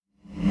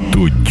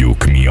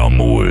Tudjuk, mi a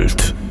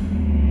múlt.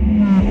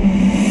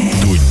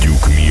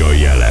 Tudjuk, mi a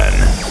jelen.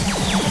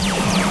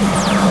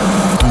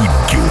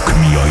 Tudjuk,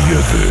 mi a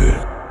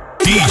jövő.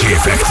 DJ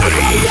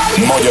Factory,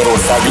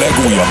 Magyarország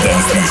legújabb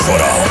dance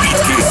műsora.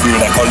 Itt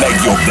készülnek a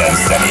legjobb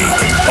dance zenék,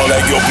 a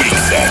legjobb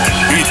mixek.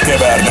 Itt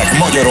kevernek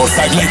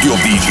Magyarország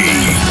legjobb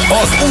DJ-i.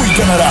 Az új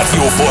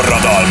generáció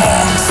forradalma.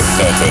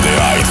 Saturday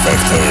Night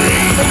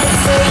Factory.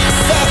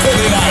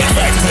 Saturday Night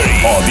Factory.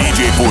 A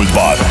DJ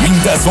pultban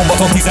minden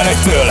szombaton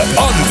 11-től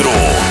Andro.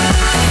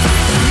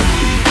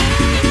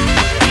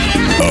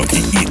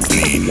 Aki itt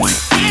nincs,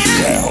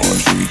 sehol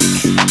sincs.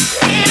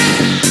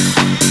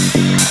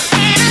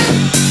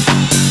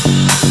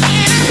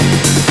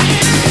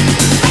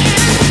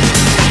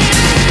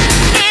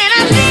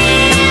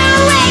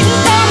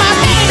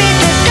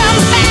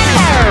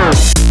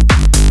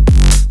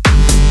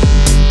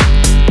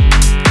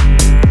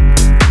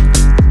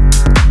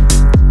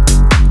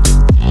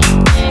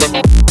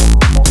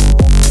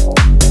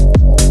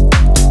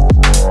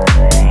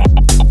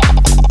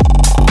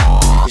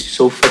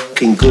 So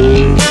fucking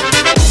good.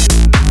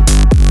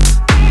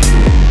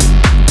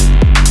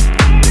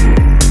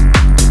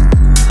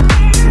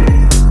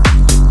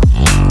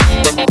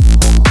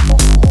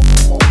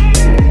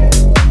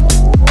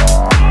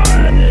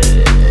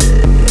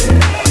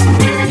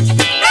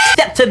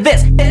 Step to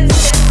this.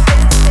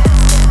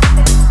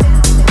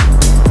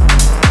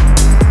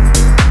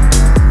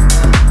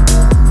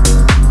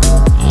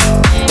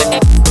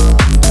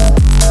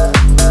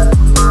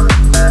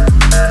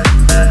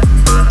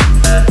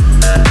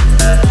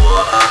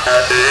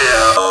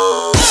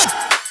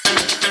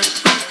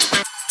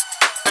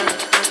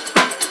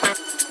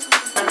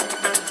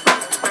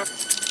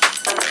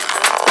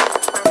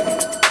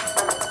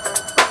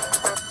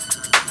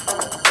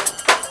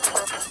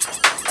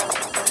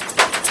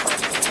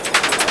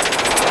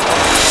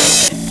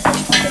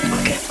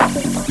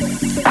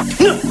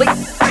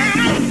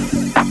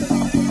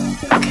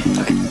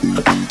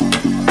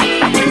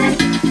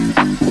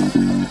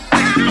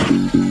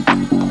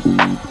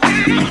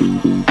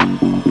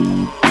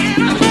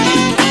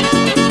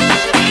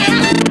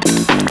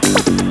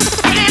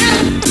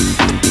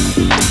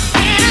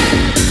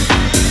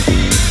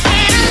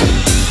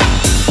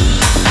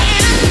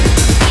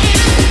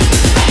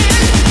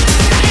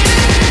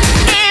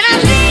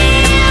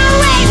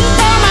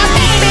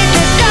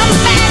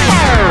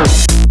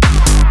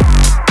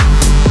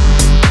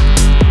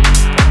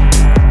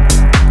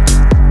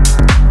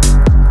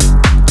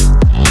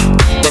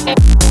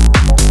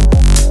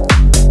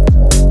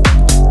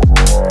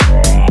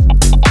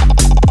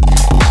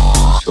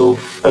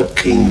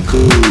 Fucking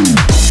good.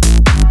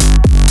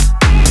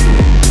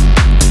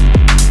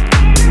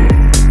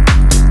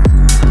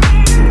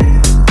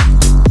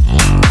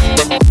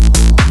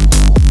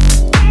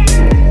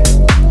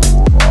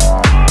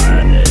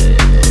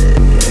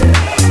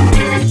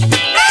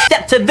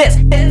 Step to this.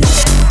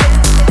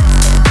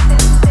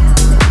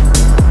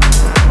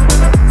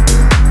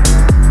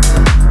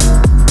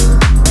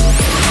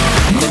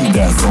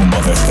 Minden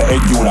szombat este 1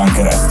 órán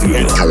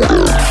keresztül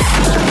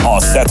a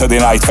Saturday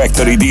Night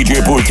Factory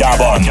DJ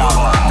pultjában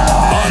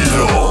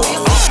Andro.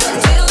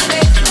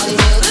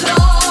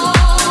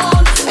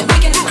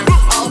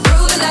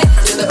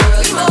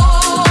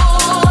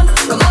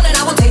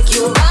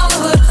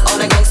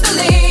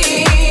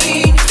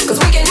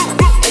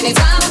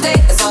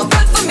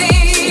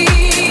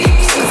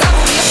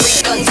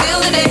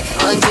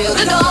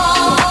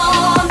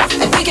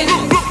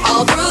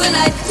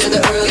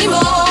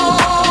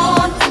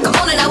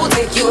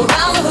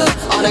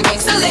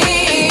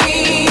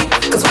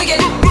 Cause we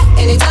get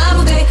anytime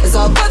of day, it's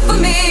all good for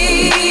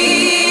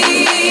me.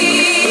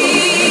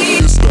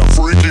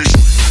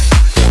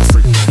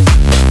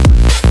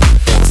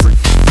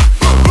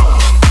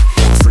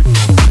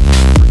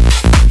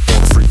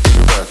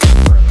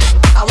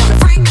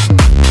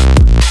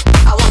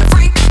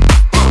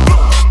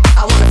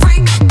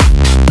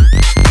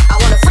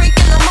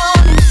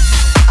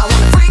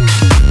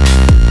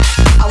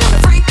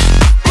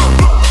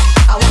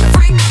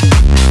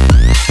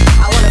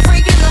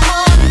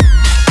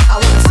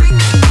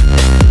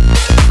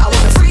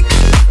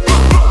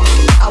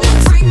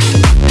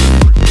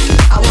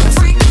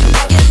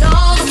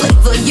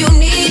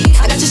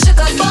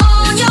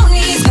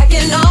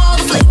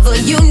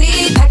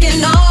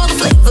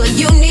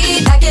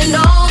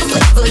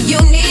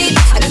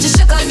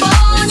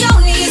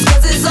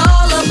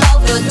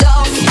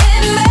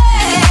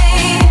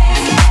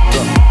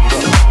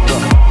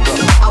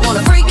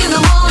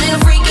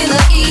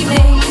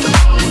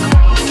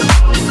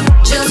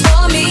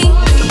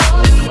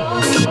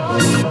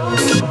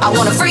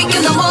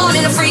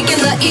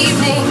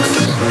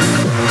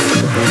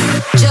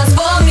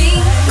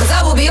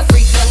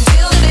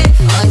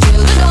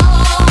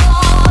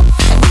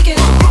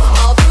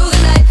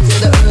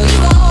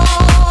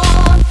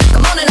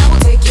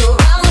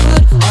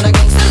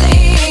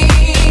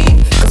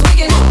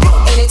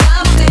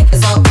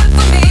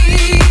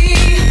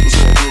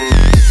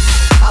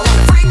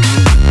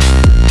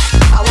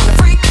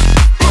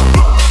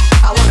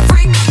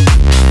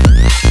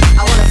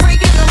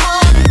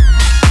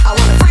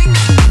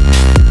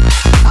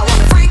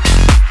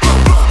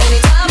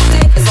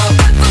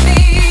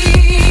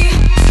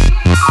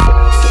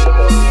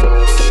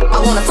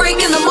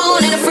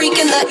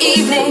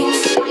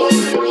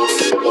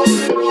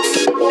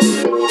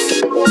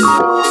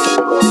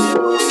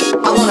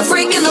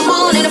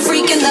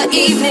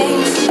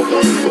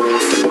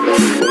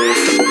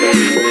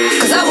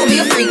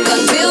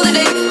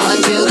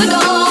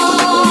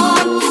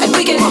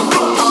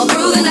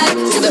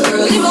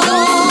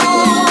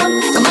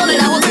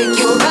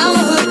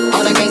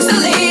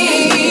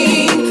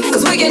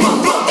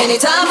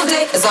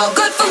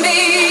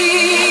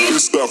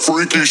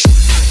 freaky shit.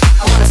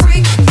 I wanna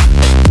freak.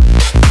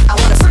 I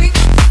wanna freak.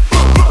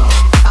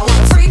 I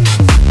wanna freak.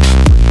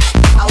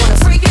 I wanna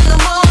freak in the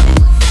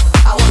morning.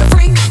 I wanna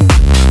freak.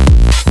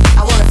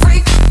 I wanna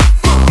freak.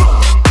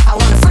 I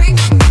wanna freak.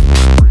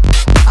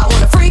 I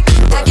wanna freak.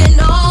 Packing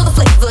all the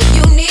flavor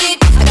you need.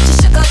 I got you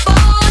shook up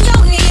on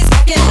your knees.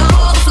 Packing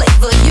all the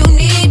flavor you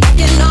need.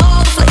 Packing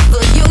all the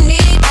flavor you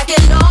need.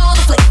 Packing all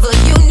the flavor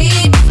you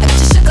need. I got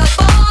you shook up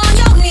on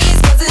your knees.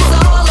 'Cause it's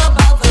all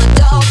about the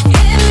dog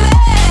in me.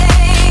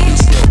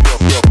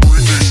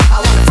 I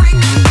wanna freak.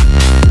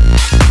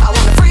 I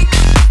wanna freak.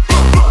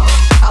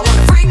 I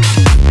wanna freak.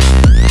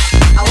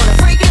 I wanna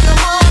freak in the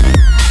morning.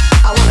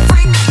 I wanna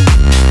freak.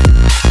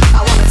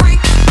 I wanna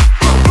freak.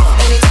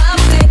 Anytime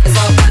of day is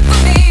all good for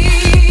me.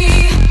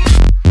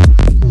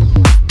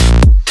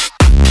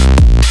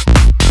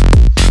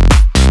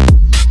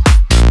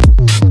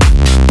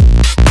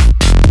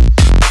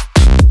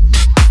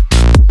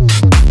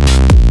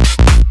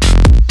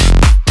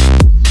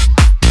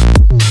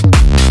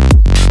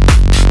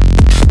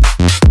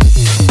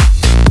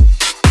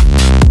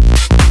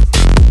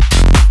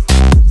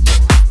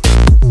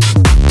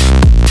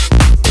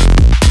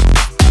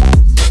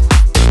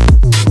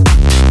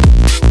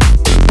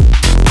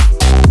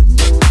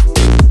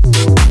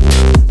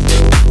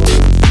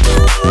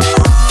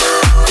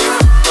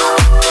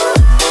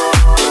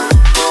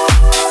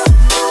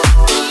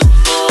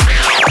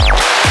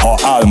 Ha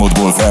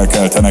álmodból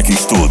felkeltenek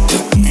is tudd,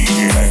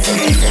 DJ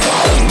Factory.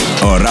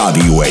 A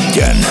Rádió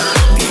 1-en.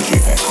 DJ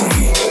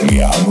Factory.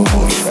 Mi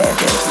álmodból is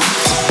felkeltünk.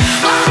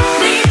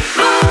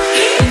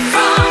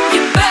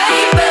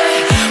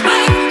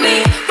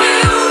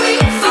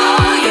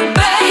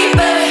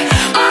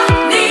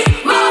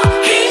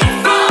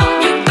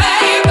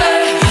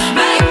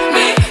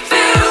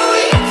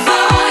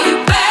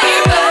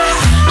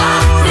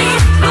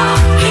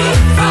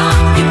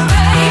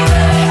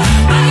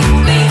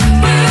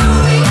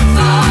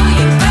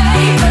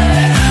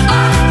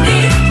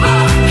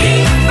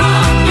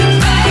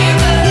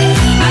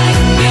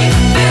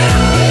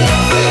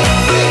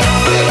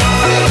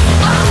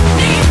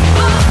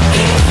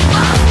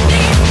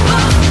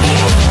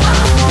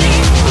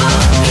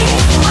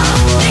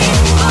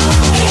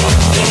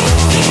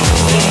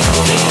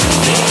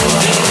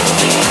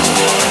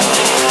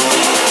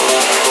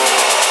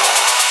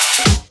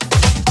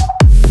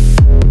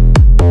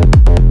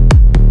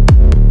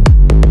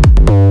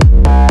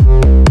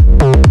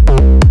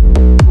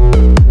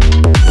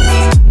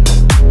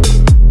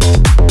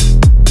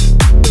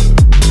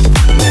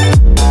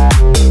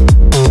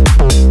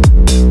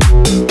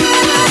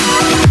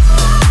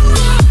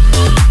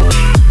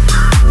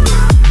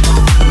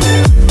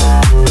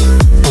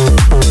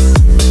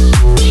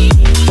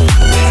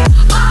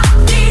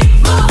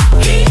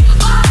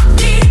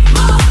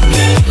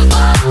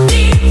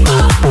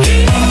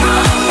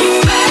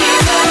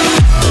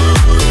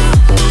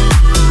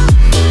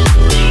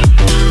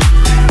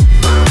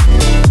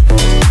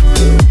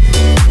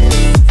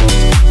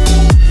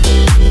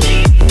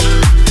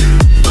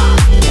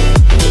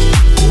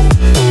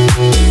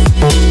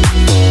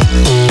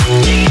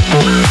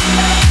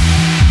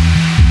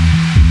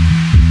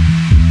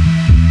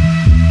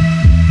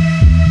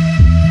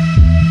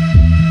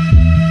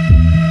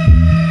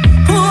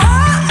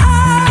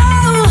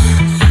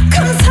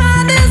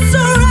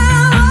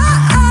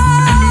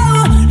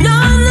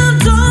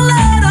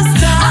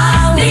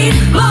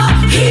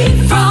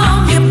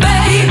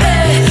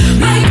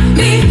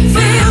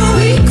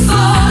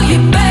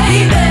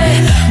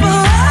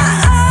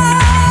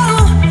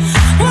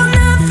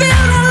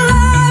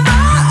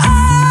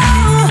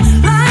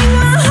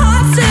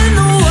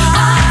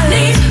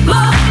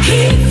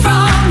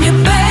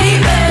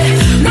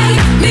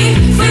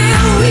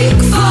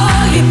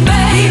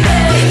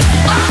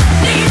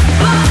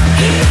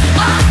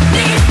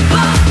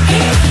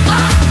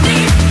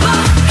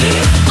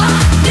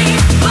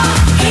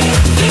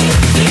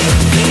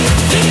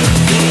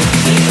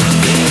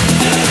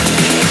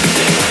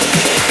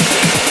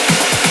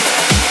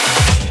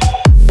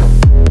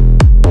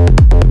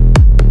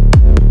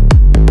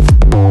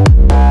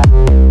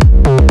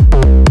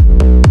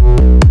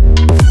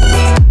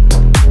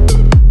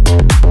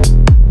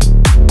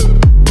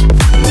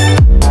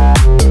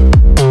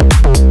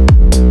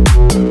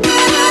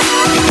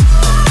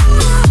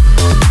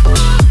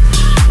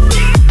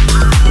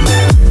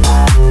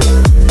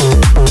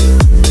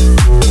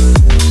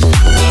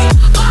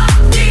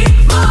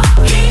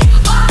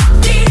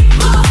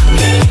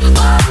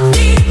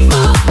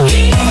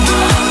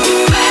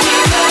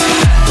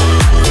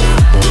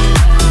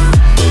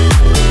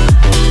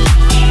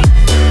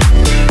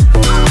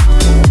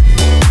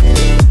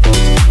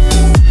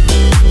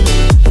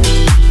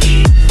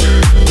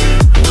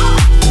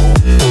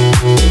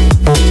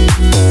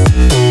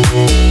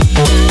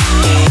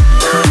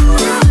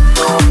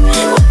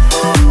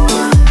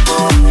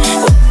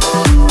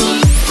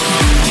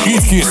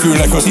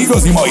 készülnek az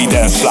igazi mai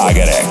dance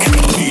slágerek.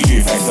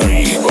 DJ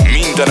Factory.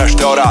 Minden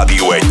este a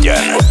Rádió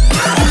 1-en.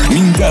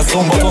 Minden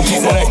szombaton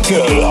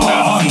 11-től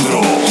a Andro.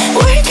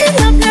 Waking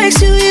up next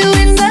to you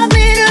in the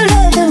middle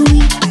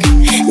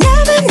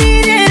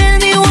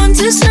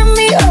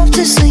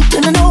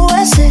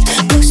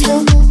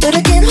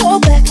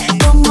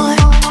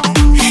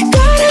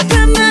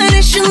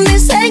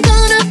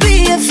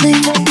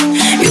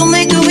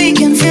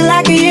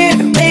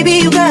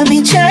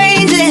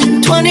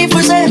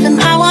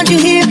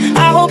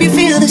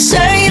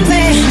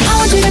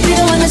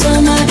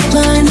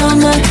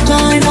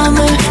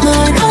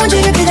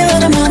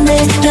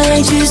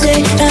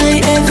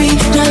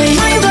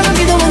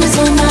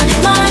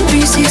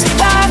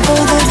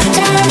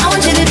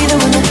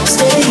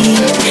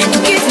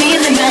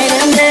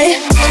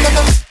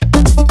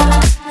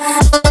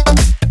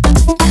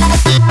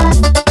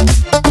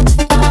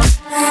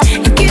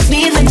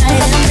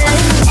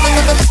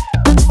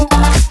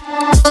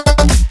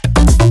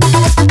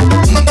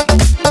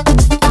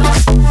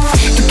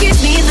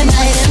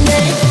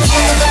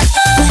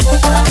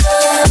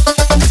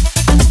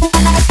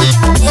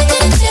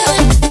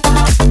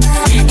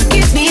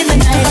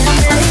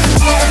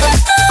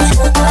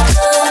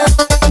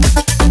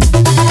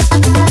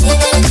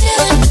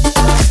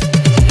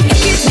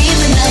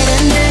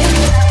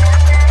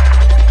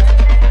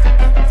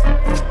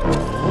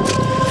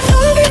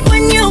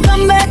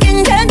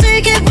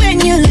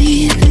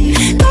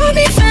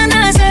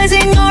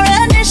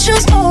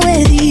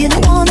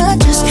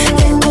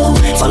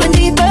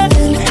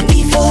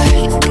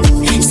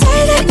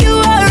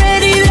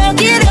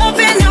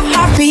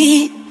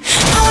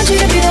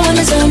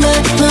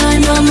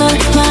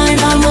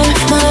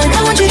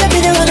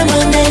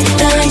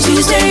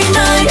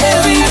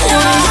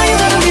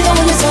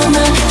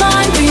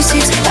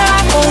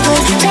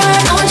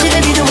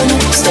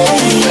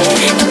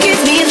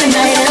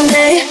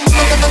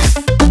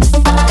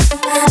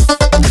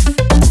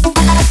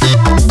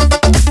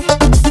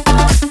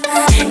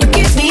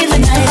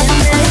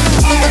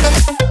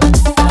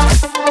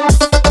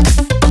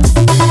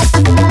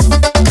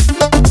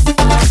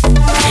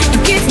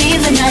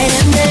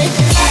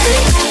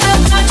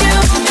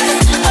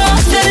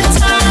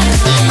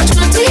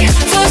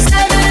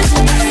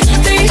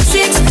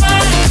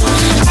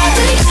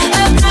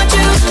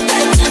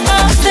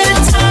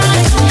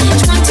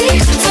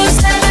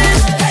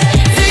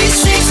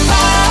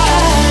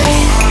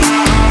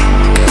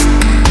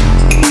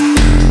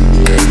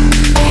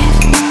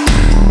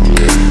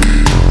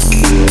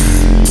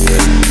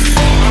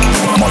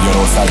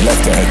világ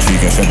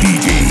legtehetségesebb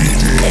DJ-i.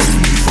 Egy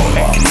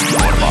műsorban.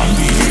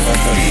 DJ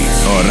Factory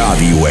a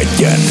Rádió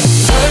 1-en.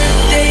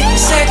 Birthday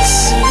sex,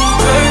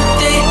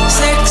 birthday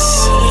sex.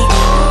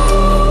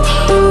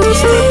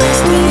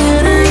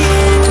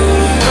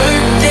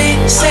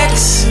 Birthday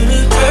sex,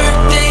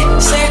 birthday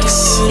sex.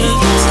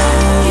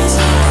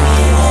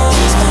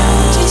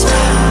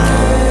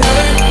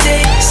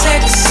 Birthday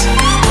sex,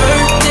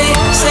 birthday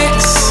sex.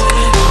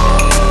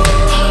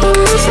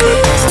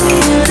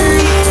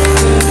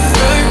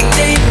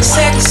 Birthday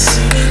sex,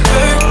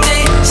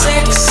 birthday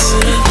sex.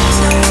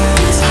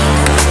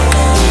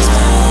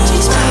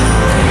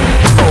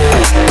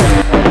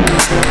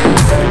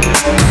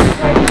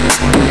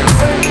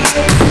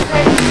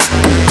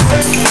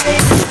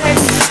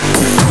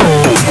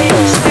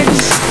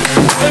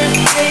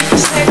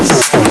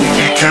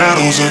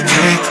 Candles and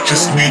cake,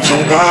 just need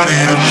your body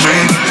to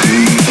make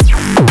me.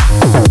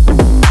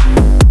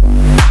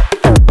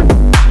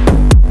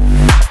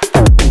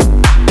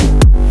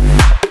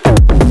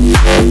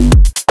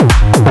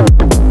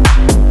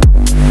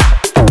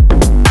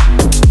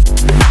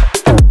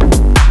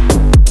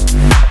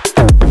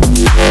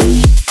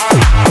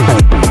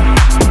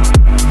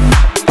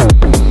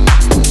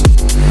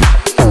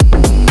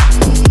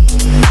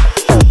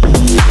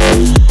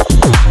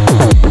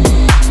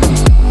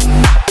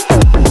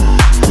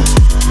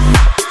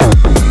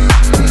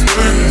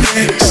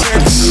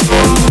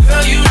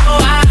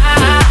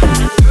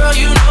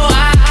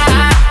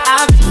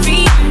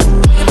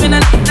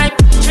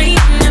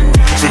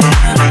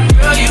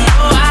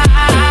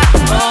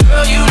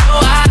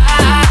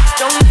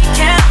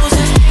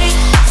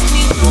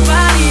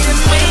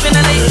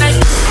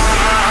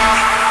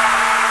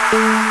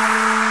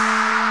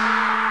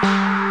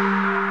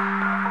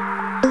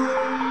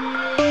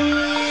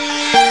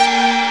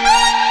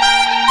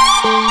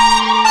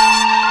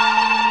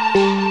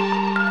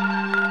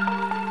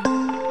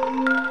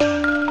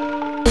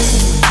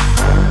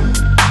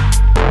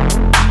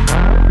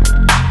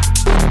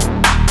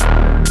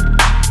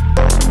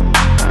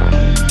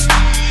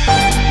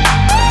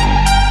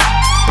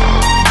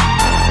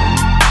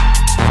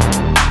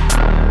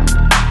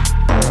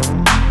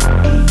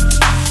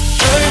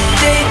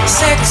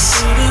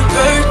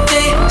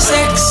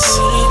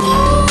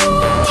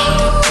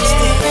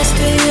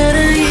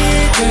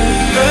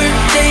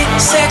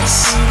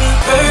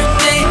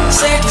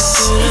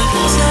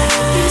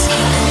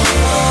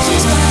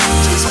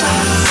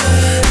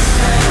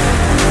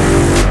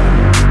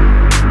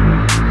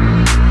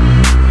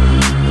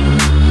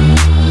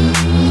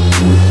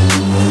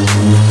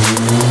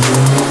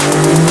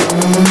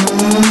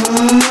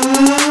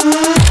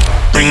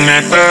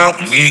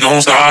 We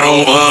gon' start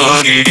over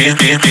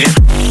again.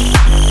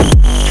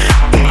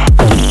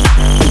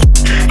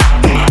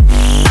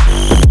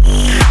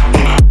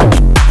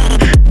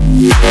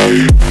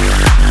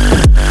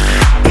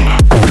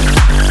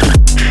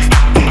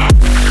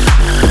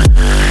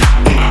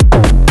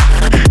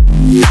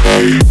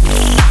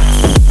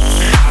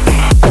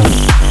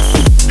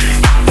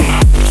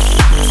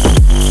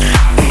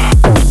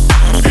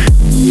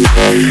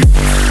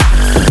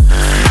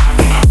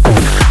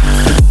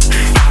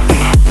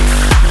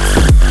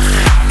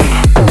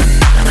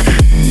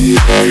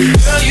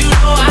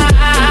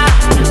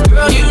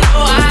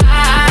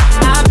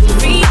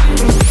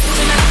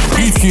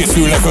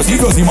 Készülnek az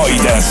igazi mai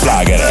dance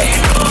slágerek.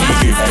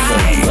 DJ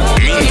Factory.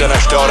 Minden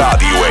este a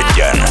Rádió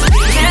 1-en.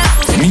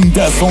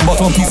 Minden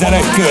szombaton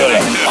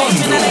 11-től.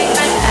 Andro.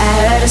 I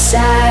heard a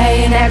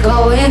sign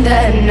echo in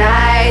the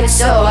night,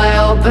 so I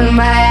opened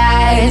my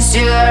eyes to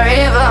a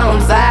river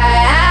on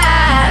fire.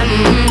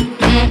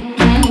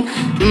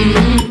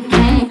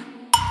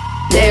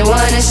 They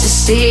want us to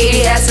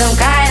see as some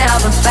kind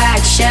of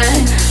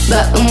affection,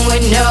 but we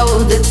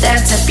know that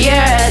that's a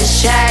pure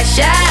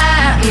distraction.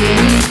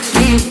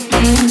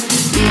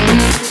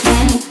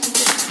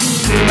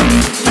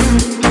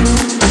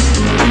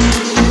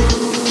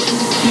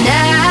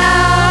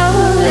 Now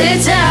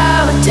it's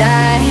our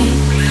time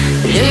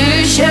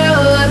to show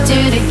up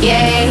to the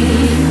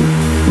game,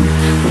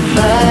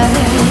 but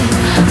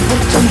we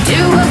can do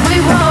what we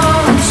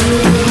want to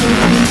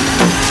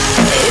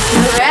if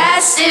the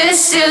rest is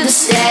still the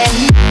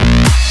same.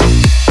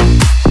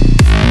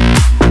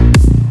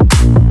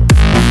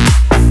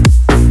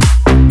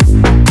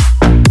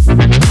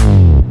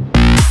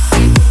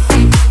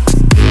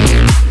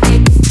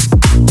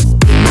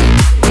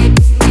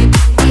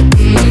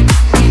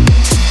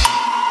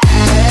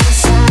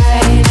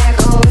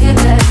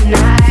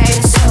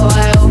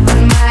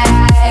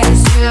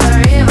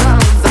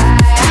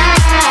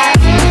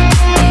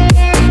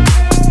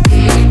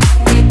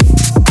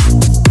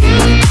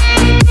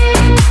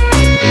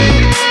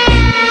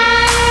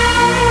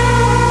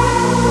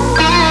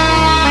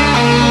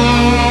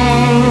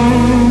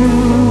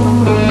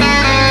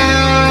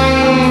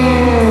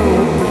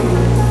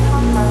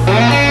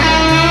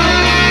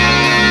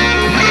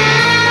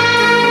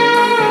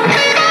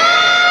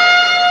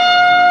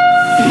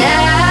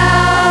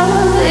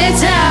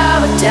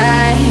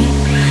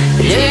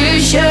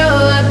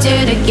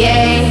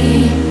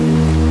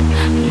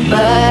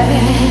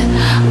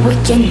 we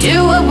can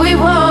do what we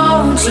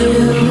want to.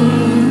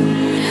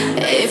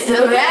 If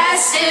the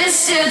rest is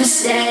still the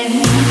same,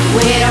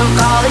 we don't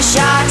call the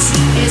shots,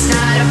 it's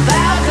not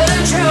about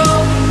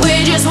control.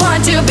 We just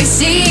want to be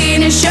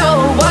seen and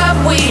show what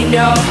we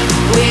know.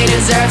 We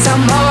deserve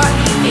some more,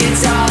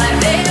 it's all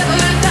I've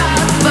ever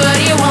thought. But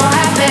it won't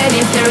happen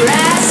if the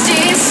rest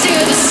is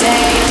still the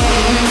same.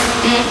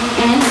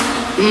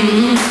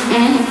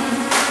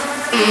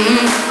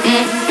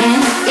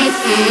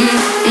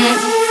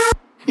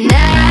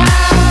 Now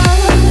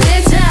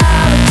it's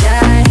our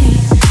time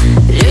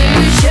to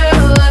show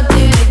up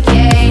to the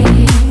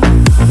game,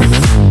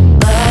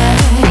 but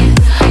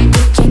we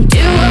can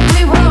do what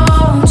we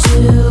want to.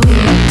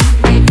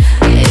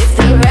 If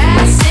the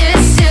rest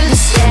is still the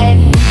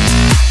same.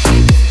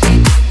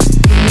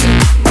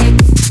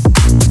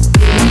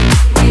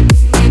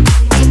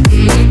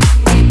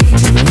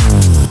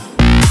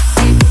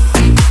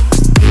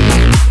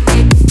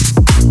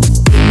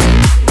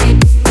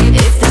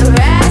 If the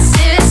rest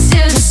is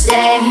still the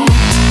same.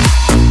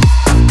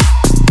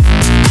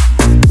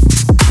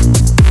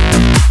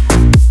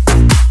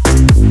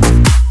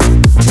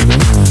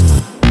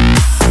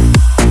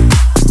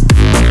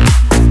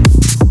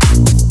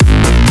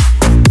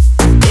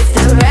 If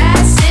the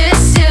rest is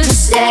still the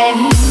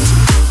same.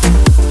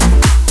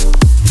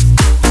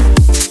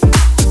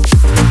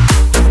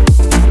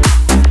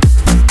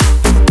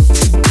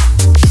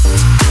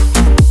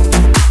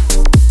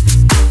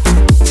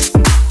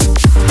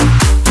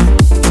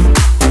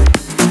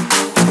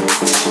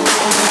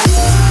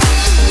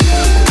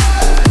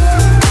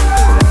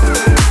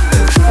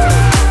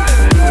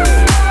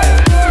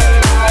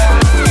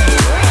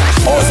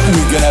 Az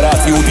új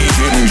generáció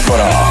DJ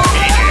műsora.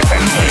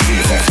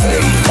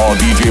 A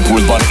DJ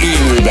pultban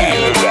élőben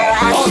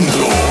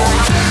Andro.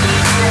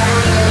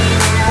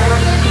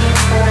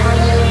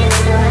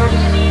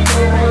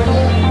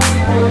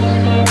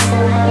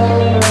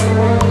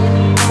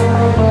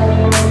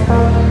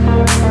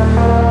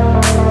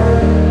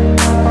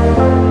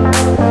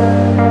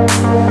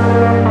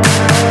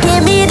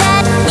 Give me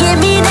that, give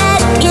me that,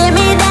 give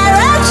me that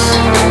rush.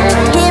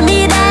 Give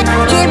me that,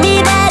 give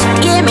me that,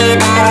 give me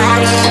that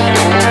rush.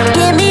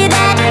 Give me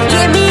that,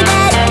 give me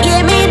that,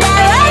 give me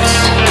that rush.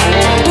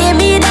 Give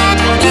me that,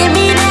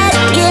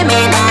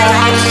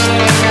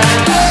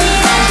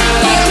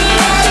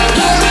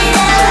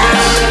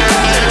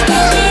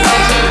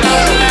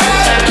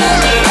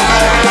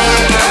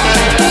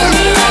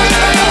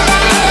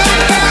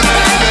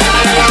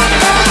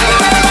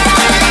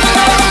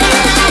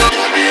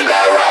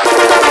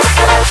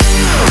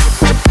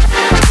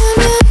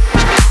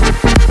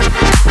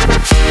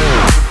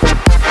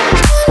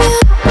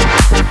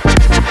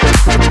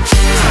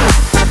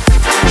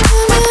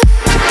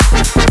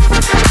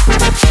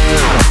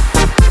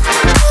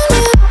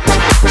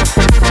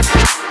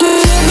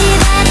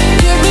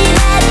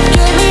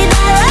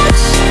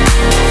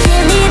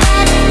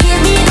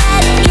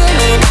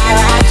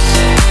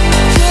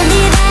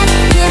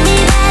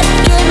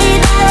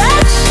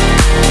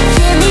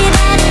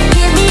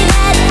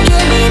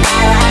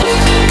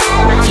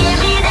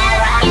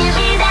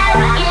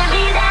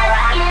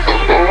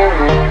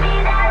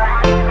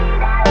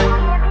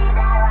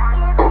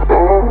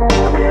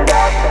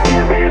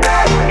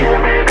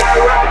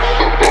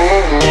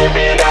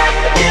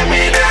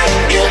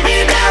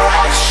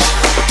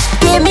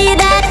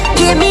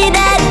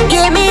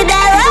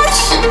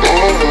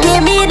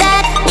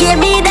 give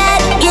me that,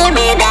 give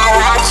me that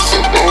rush.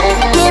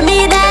 Give me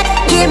that,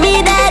 give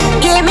me that,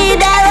 give me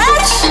that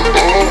rush.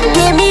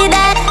 Give me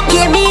that,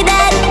 give me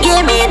that,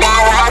 give me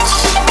that rush. Give me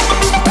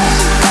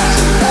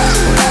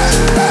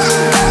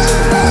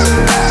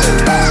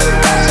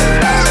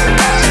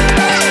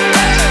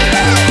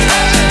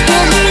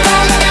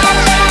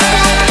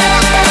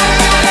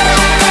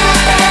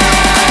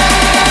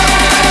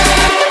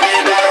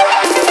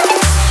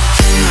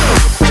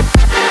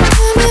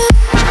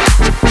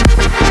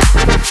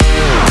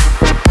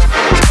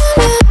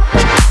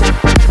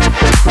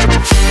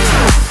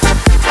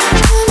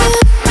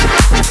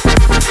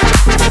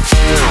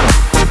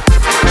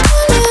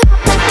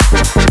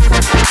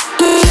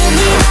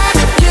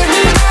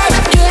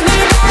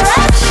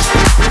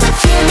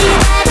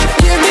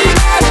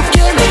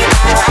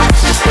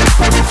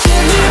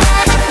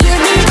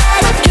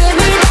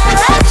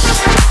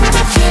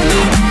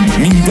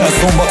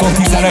szombaton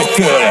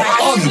 11-kör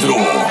Andro.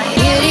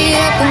 Giddy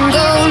up and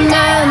go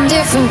now,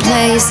 different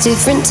place,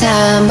 different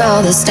time.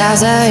 All the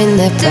stars are in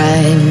their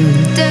prime.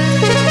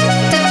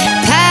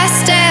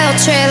 Pastel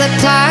trailer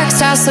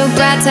parks are so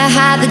bright to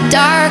hide the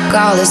dark.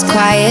 All is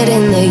quiet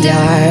in the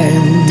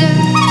yard.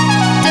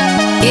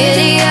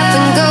 Giddy up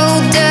and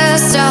go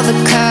dust, all the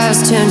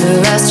cars turn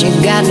to rust. You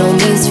got no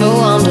means for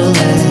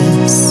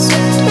wanderlust.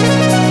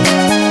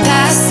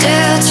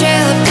 Pastel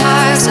trailer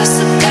parks are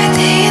so bright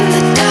in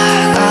the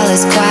dark. All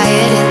is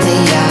quiet in the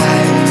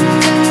yard.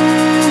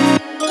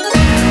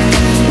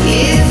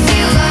 If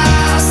you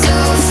are so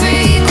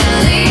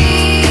frequently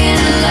in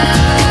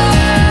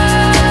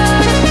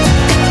love,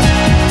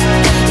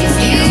 if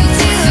you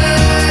prefer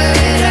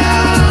it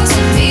all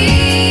to me,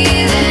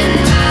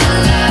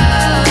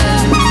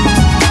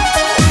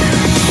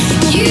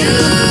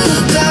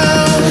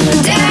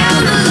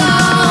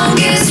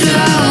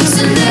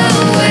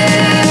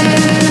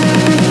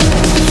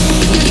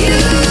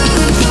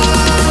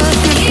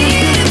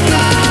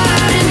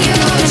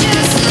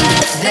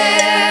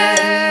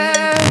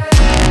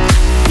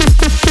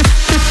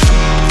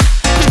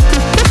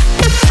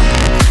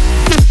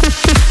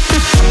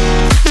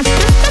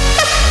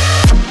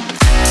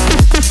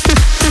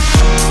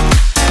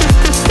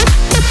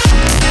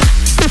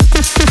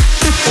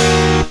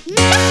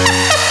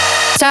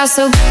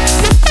 Salsa.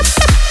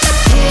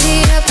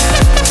 Giddy up.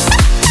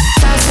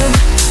 Salsa.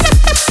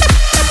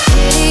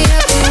 Giddy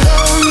up and go.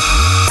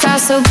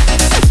 Salsa.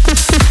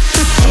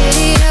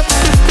 Giddy up.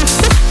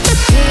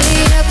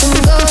 Giddy up and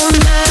go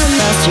now.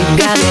 Now you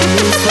got no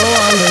need for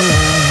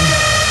wonderland.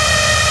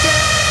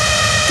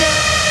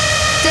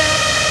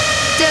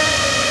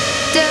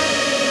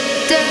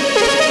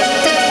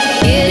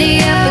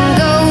 Giddy up and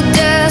go,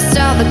 dust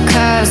all the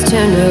cars,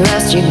 turn to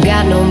rust. You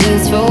got no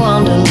means for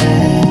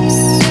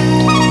wanderlust.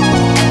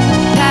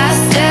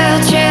 Pastel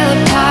trailer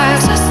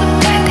parks, just the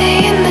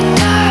birthday in the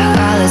dark.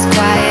 All is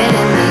quiet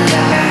in the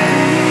yard.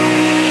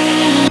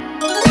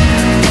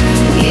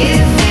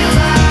 If you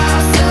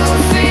are so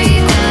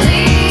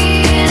frequently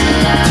in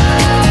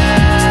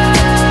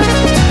love,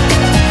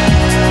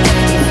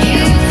 if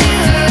you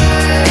prefer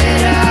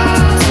it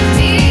all to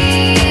me,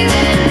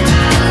 then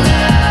my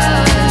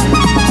love,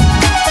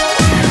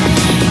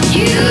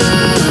 you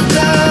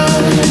go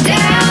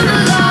down the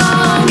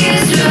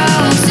longest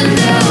road to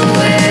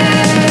nowhere.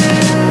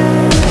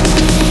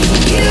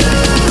 You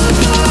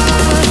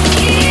fall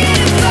it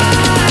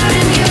apart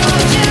and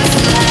you're just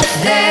left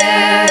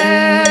there.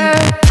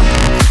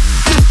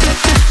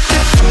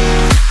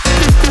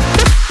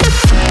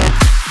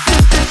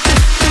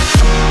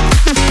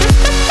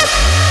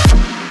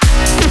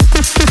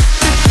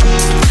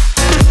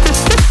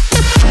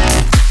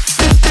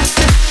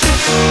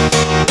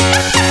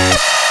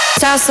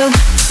 Salsa.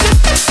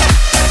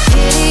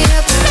 Giddy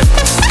up.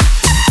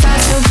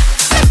 Salsa.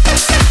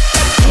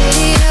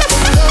 Giddy up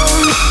and go.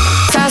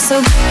 Salsa.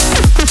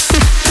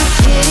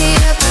 Giddy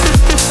up.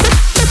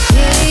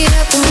 Giddy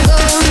up and go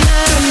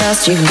now. Now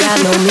you got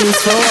no means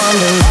for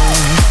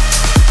wonderland.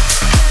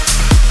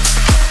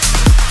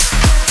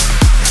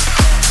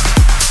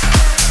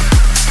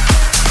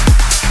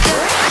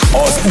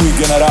 Az új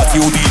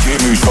generáció DJ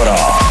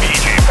műsora.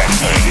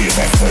 DJ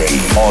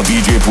Factory. A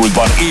DJ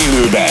pultban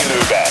élőben.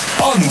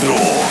 Andro.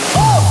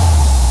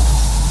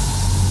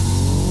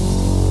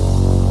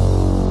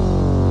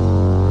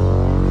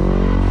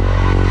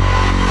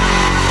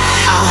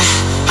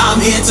 I'm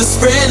here to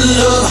spread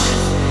love.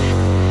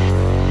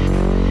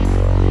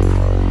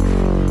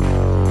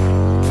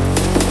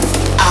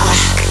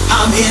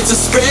 I'm here to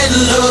spread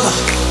love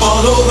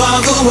all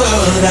over the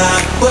world.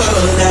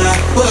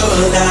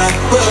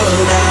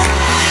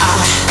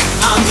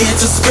 I'm here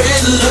to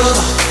spread love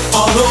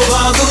all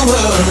over the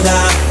world.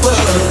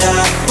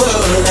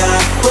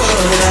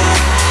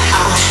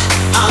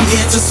 I'm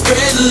here to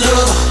spread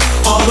love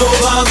all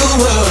over the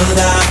world.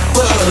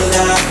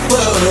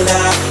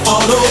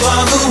 All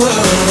over the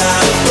world.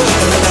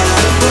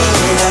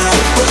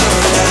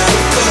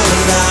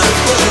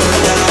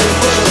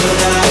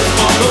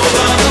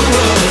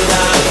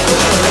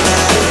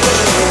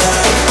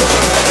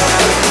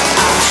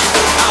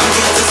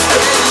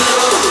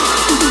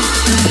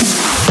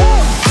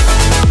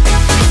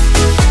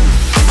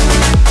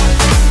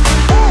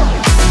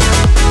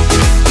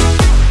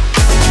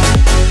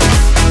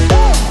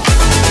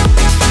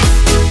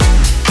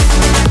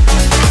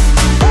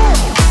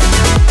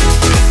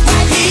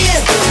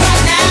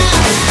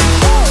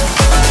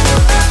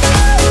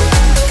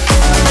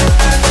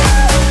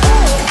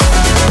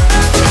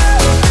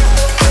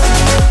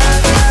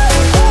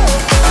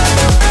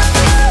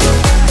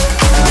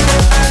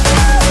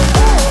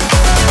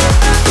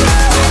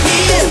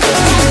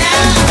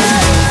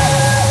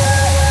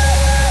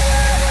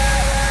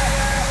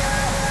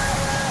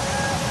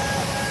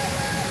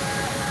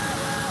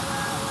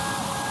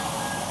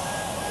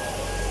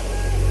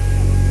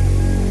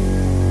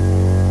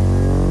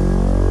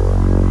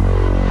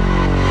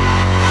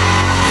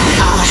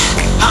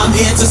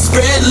 To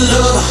spread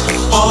love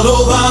all over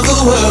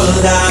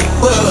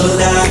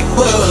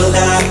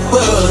the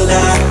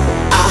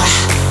world.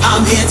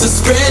 I'm here to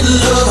spread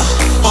love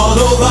all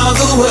over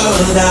the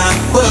world.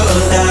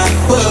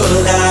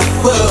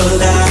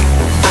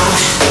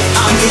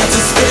 I'm here to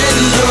spread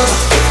love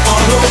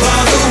all over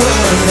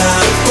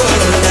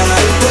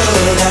the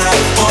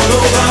world. All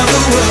over the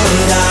world.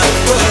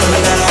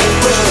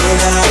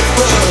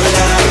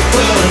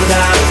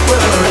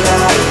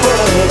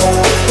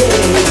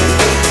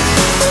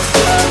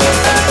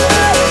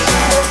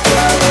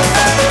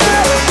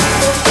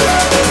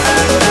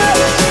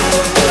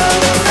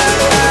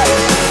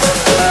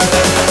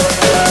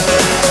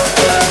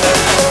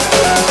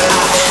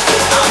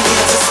 I'm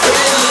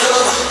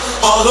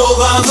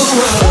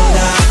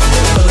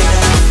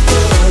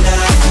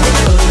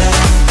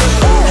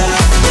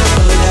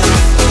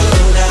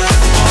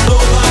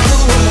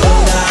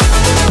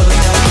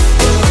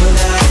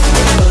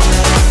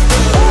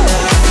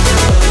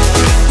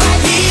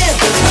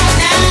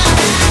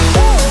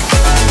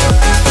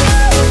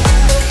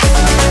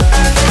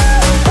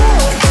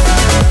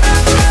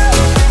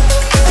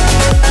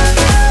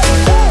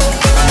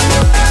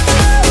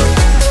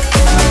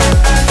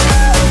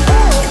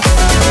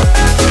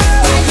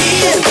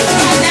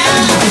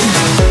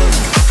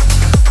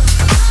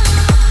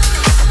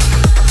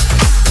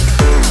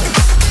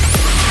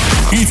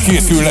Itt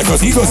készülnek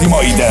az igazi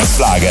mai dance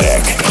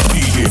slágerek.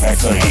 DJ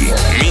Factory.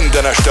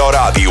 Minden este a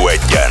Rádió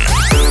 1-en.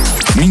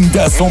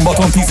 Minden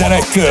szombaton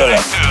 11-től.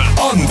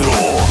 Andro.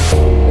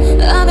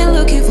 I've been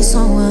looking for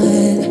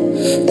someone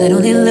that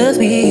only loves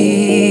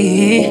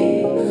me.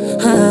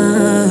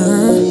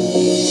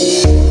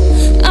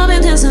 I've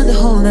been dancing the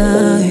whole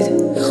night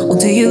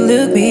until you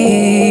look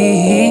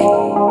me.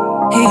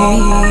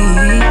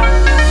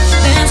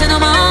 Dancing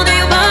around in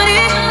your body,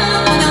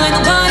 moving like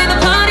nobody in the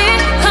party.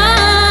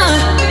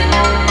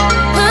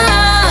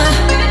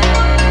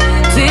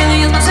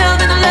 Feeling is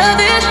myself and I love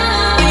it.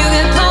 When you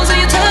get close and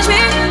you touch me.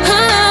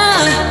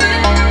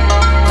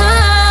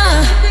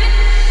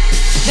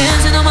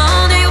 Dancing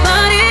around in your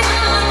body,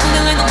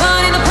 moving like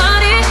nobody in the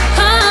party.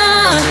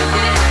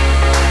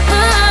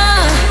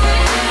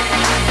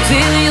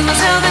 Feeling is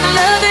myself and I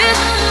love it.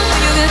 When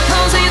you get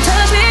close and you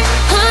touch me.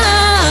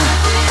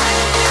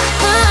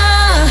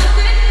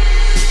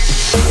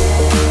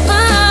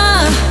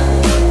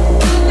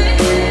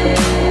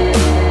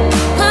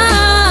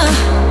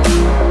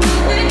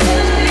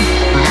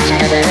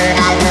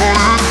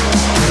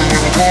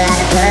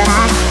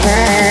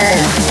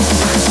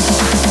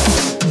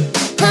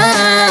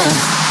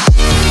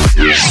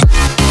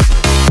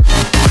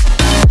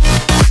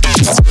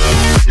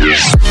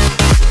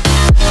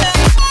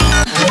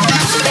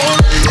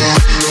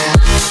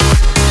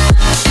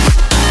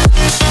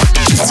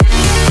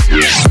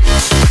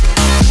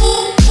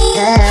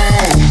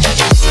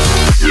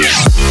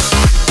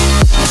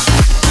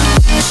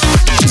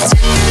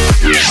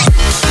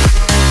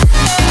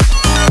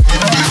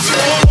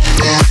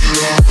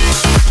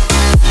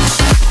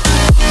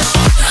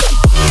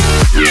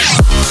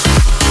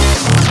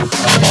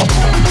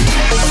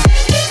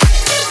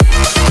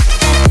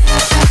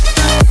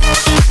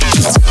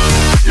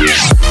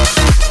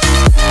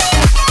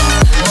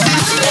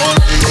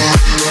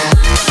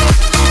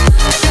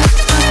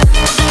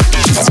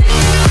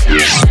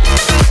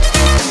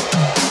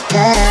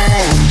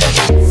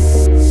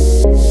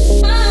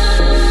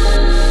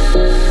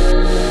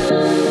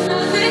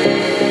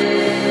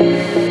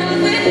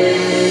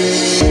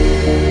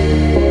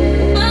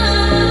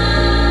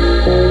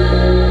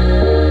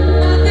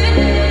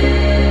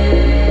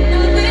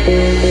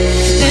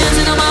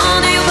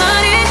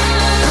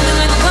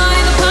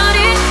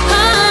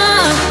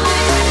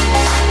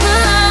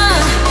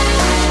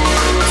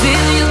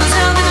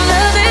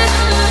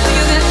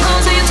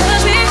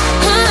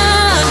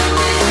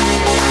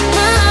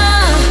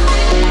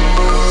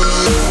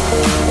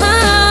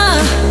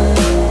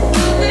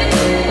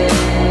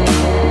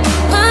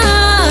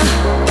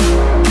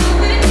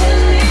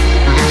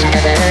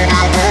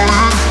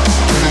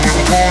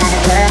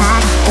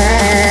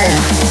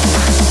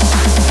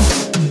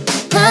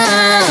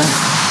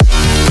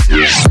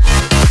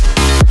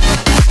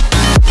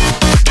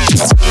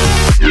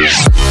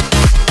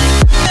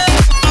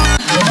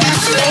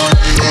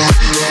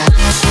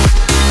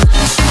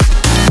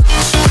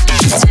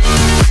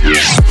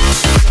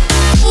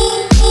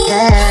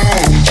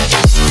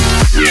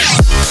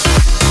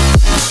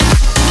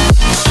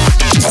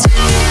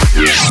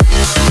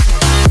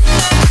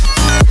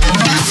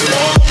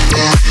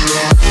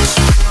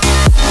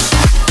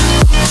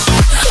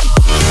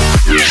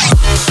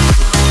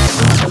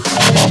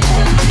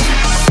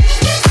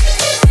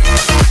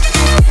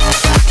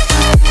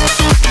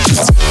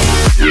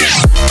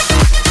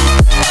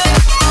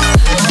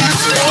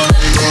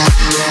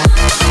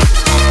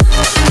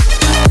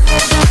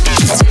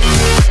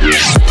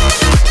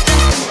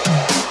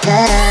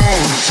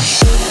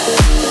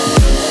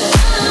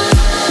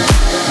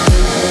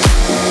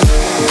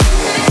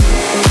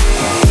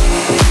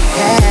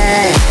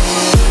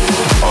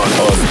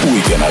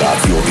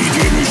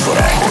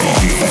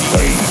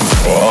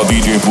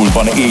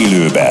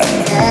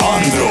 Élőben.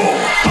 Andro.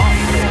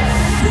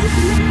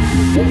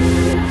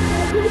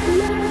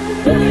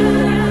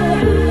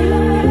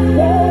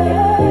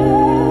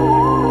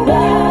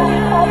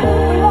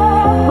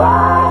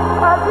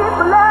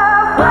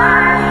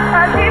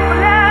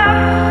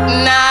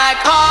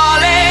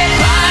 Call it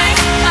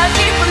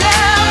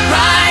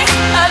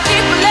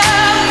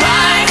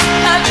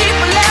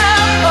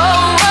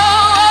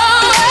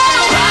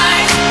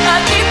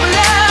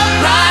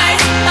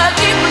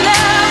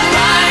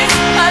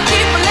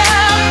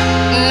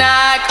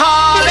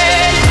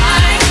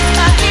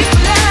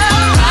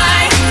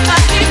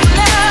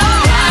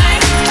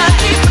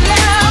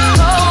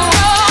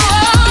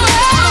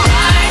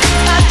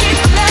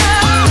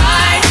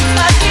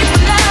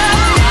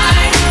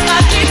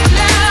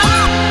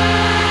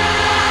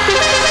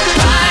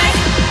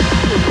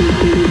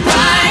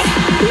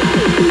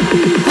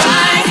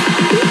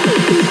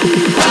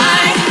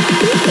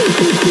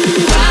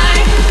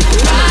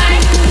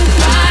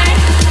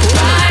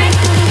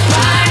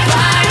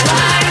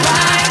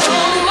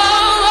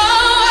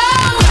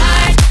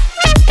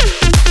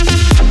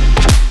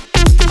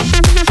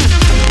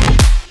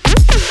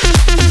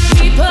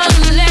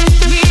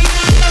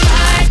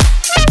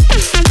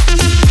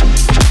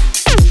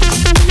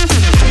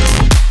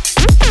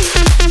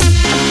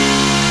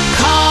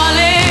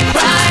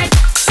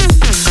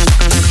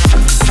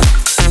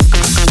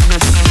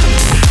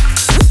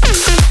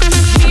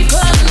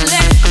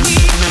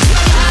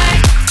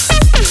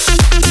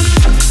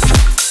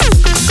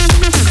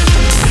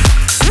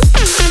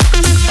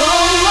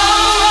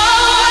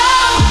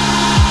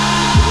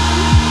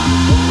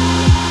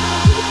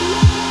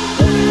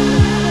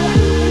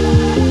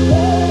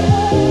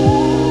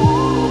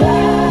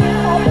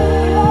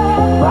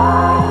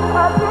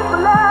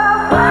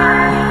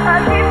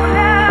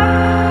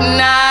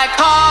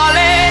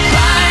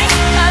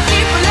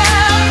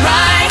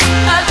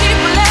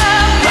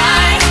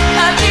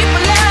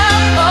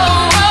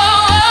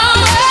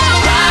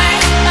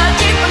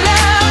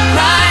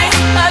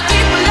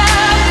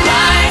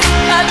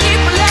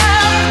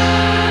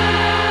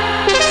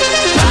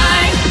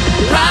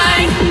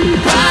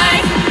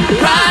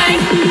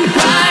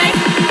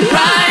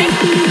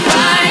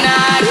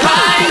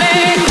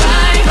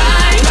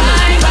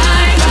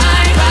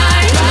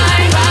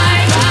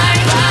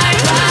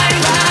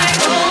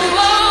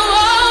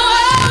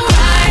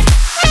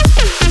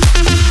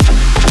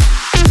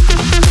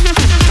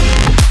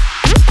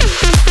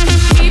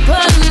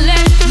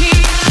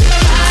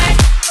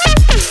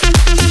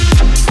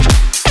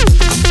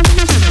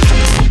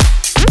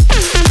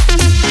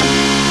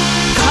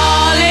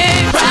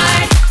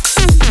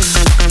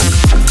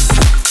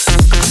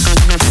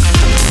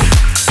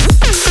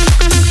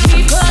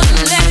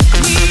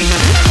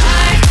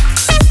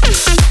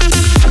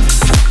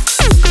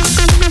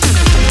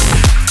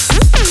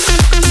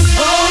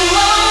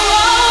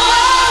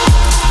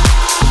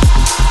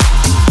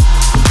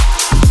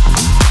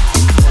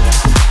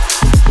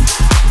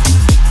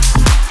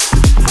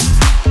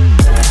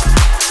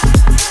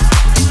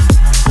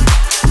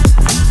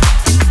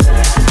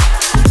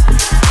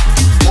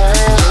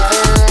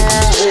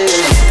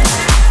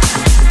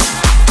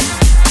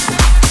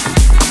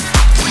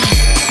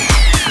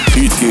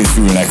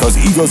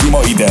Igazi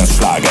mai dance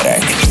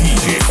slágerek.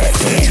 DJ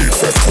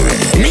Factory.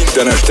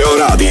 Minden este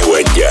a Rádió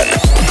 1-en.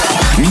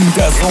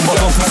 Minden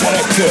szombaton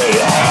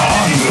 11-től.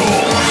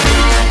 Andro.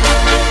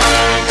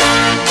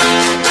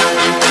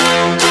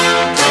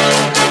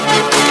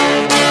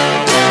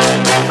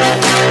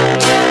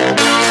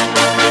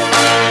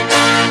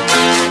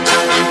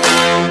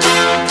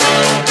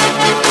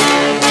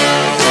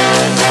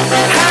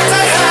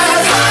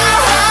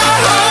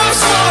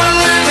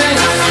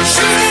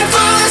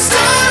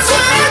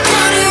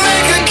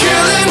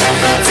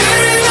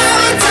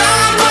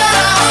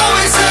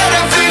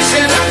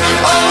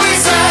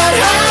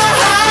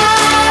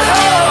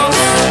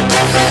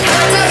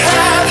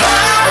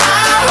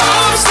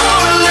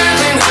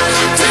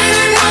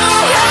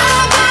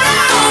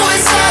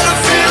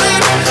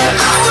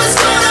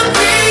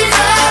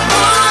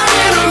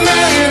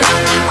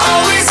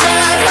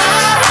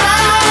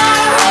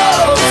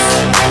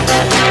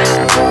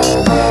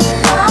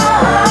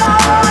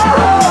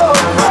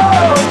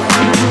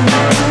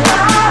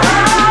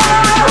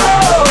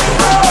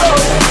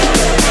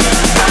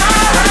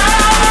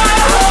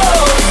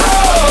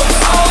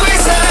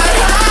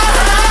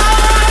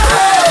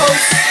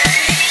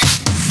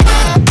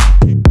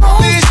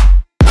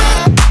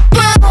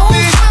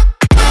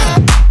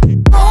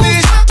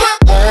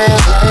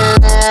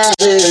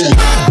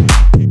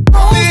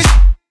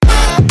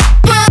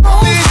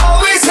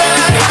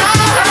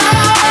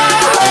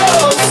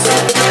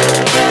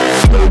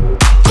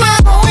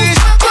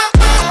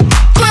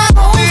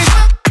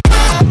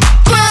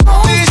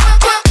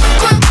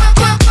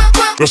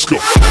 Let's go.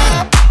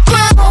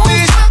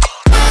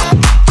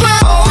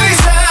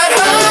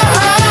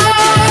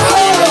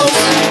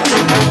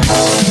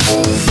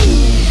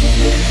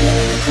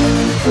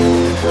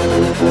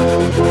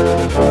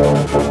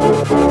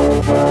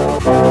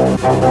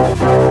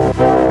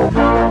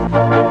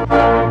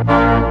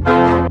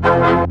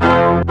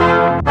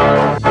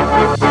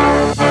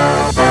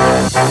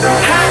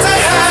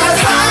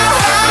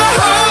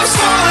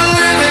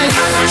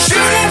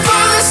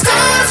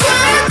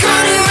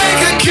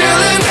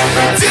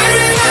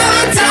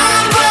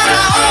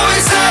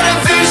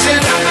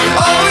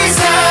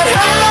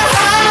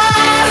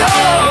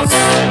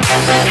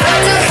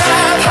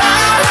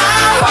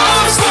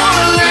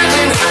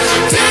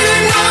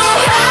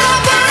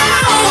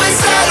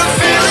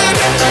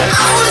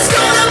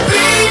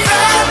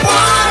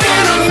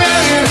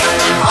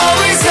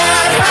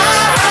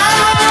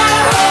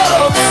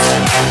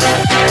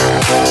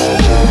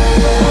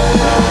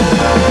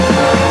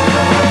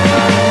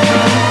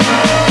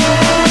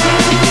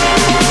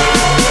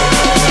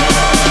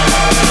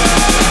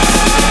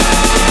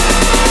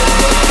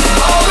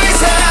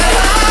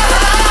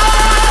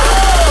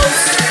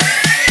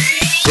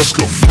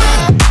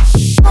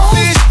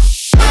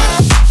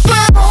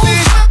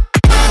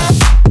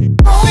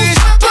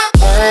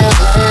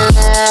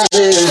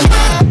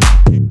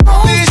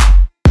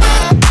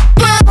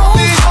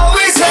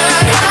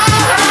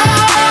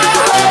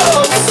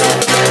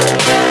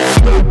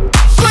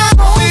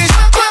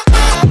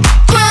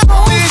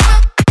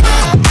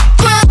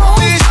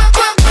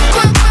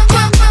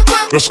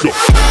 Let's go.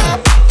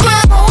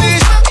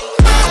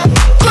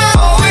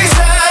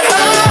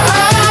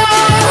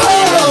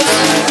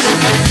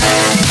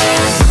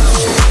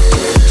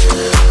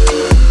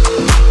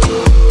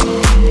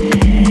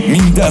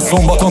 Minden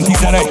szombaton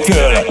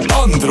 11-től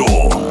Andro.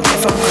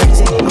 If I'm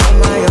crazy, I'm on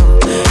my own.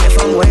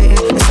 If I'm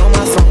waiting, it's on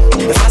my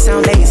phone. If I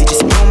sound lazy,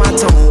 just ignore my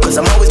tone. Cause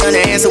I'm always gonna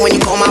answer when you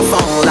call my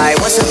phone. Like,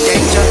 what's up,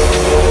 danger?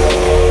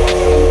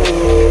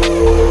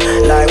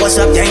 Like, what's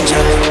up,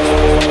 danger?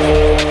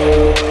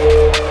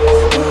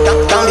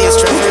 Don't be a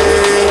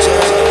stranger.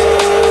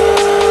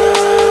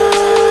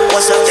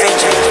 What's up,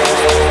 danger?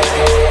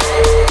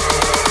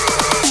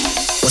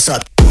 What's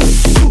up?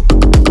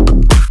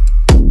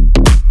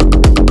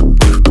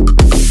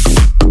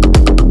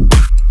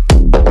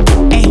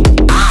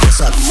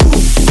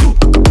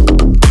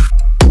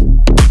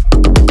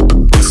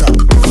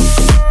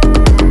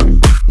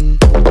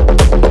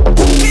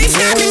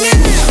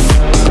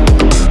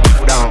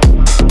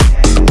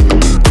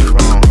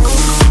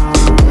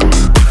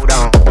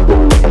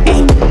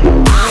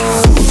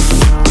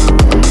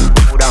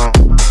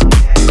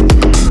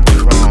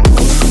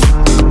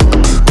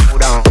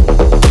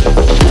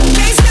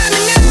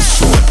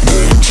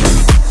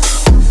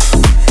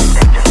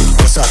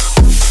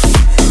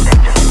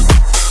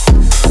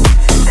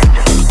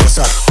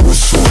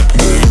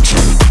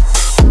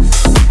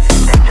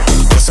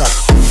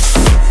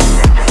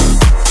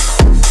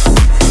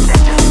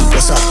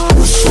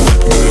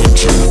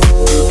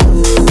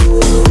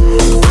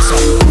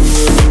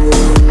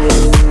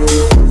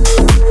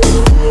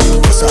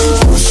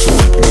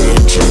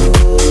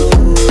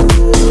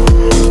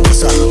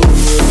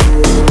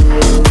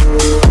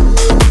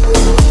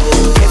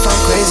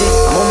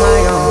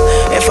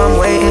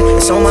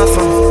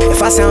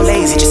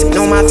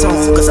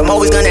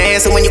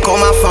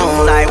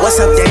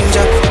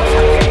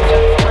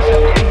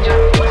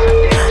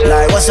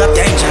 What's up,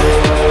 danger?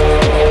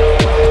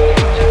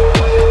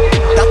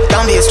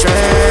 Don't be a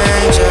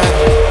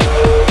stranger.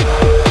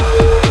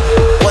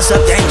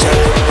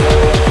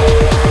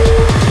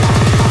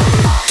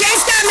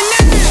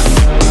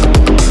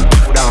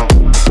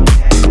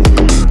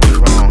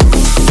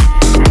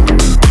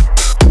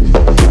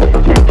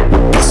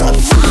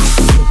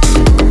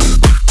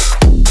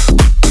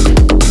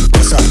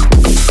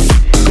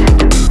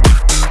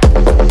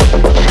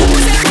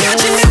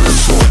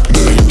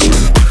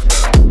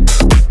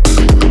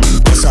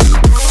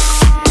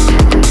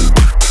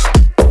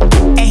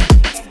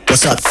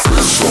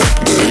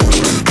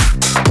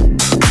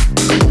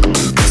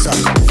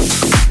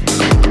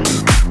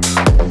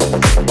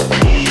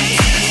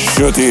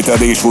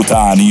 Sötétedés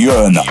után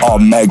jön a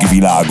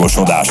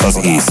megvilágosodás az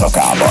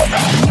éjszakában.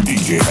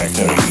 DJ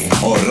Factory,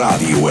 a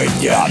Rádió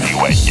 1-en.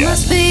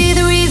 Must be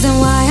the reason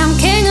why I'm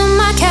king of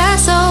my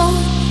castle.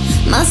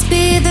 Must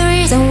be the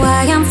reason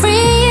why I'm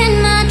free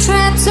in my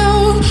trap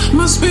zone.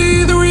 Must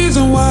be the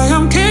reason why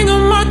I'm king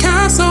of my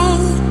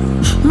castle.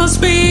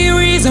 Must be a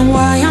reason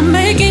why I'm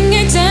making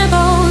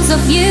examples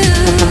of you.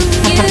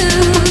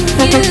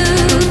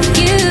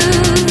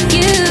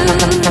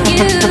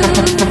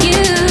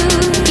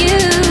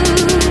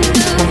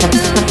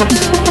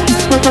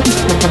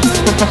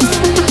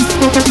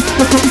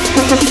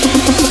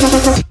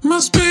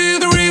 Must be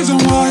the reason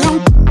why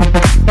I'm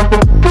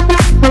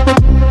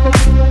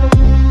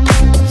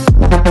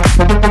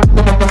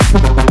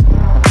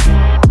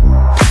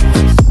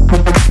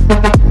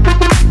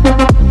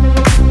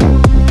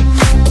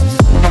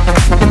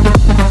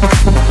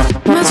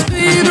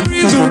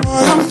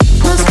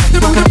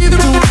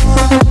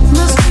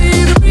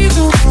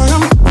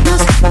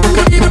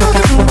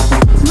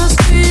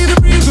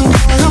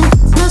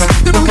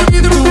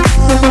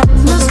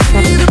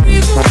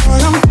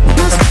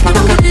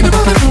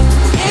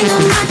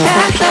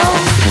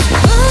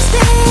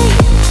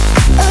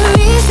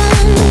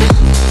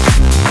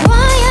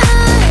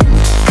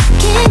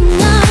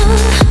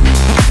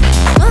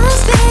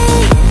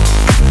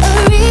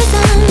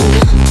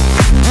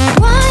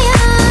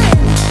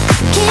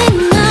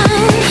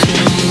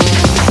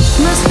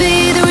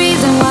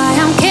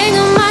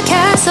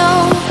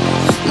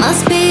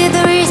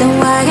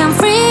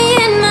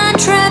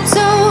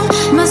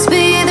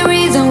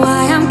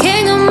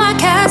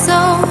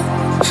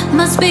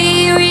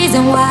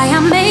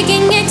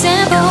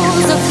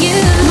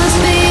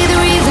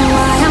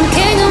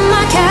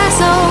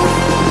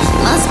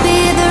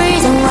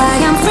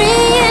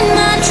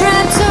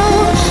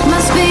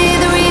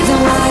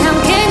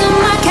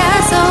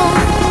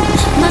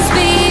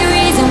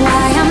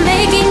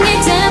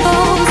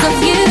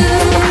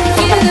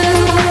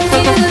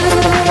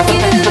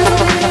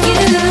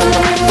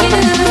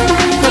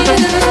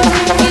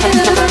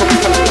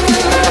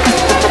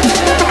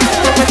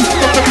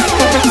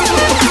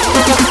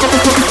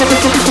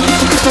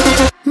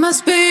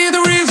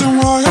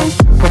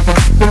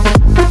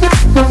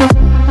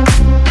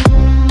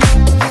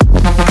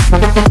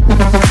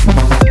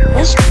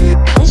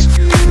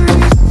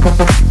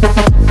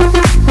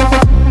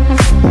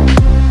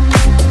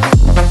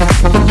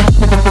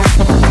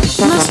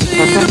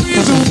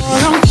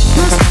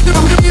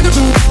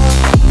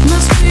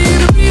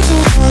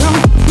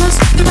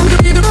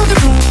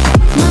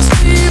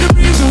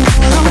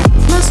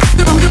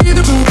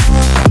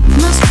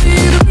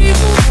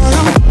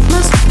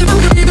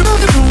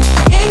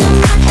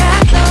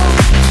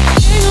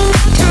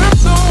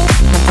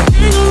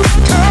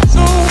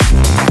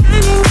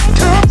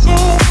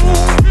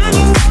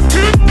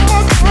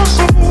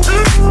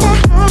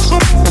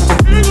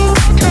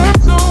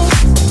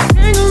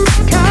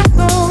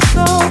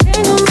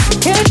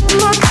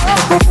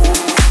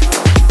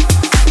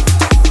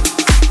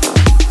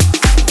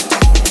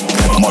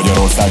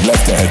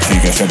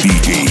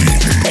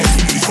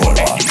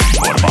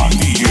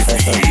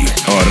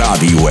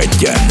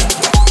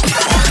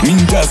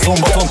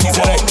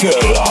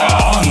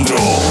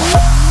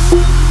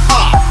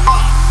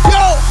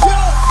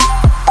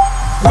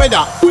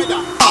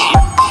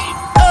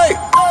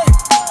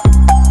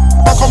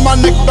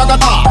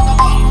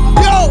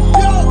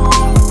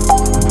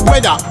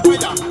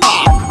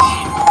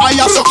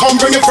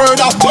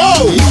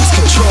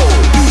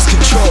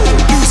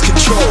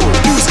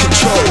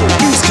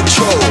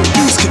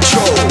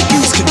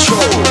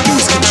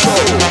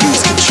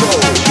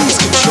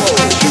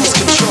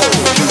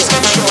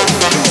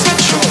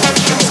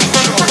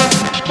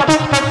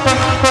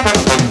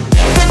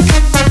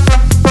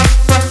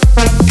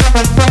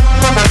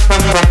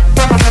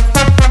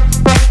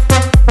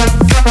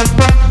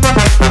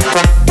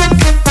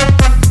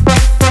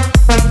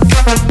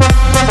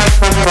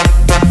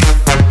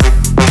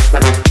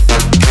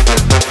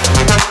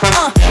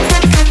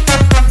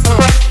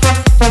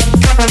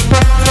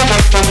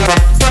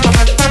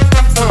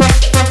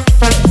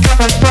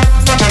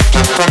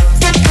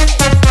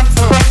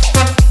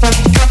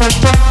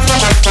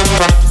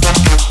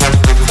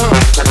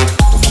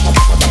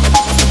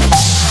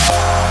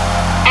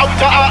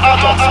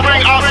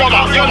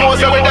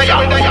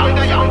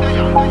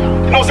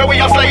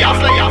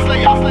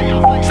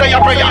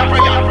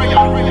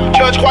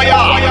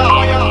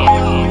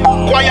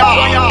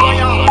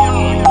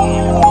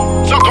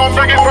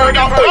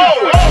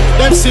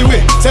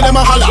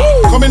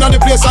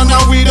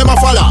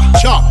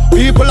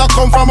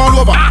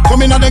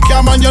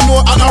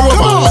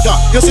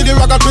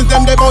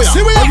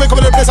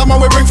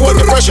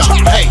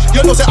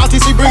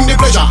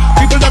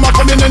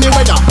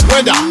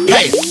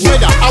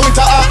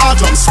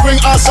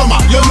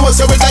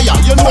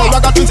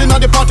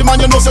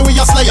you know say we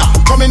a slayer.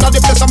 Come in at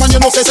the place, man,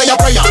 you know say a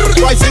prayer.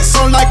 Rise it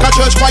sound like a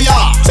church choir.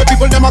 Say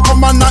people them a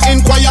come and a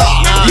inquire.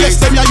 Yes,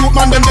 them ya youth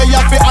man, them they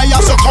have the higher.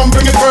 So come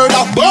bring it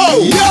further.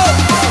 Whoa!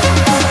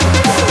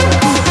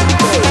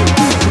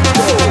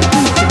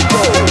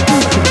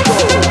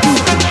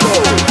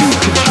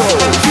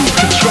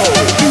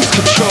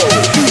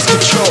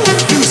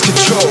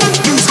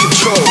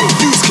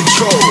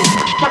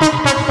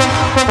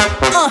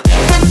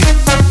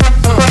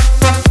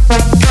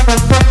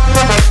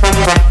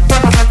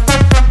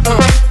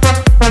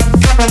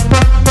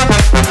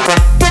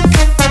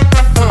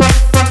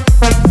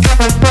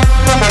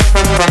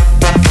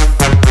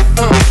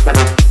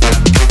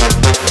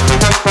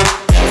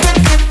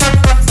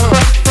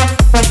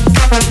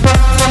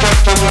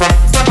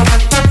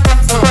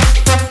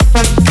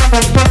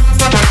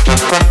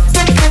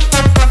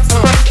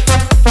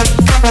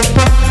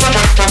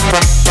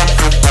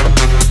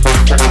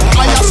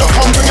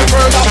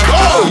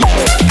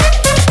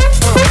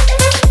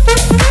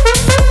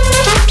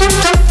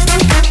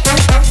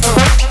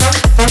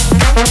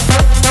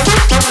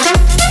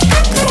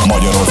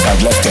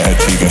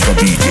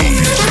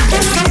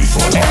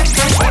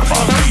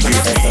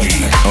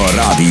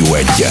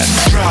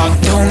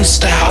 Don't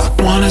stop,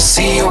 wanna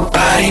see your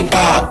body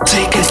pop.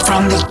 Take it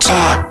from the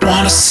top,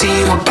 wanna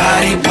see your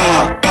body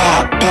pop,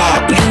 pop,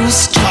 pop.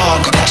 Loose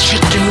talk, that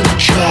should do the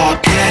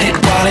job. Get it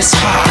while it's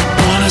hot,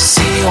 wanna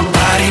see your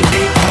body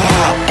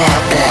pop,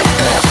 pop, pop,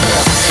 pop,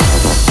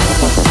 pop.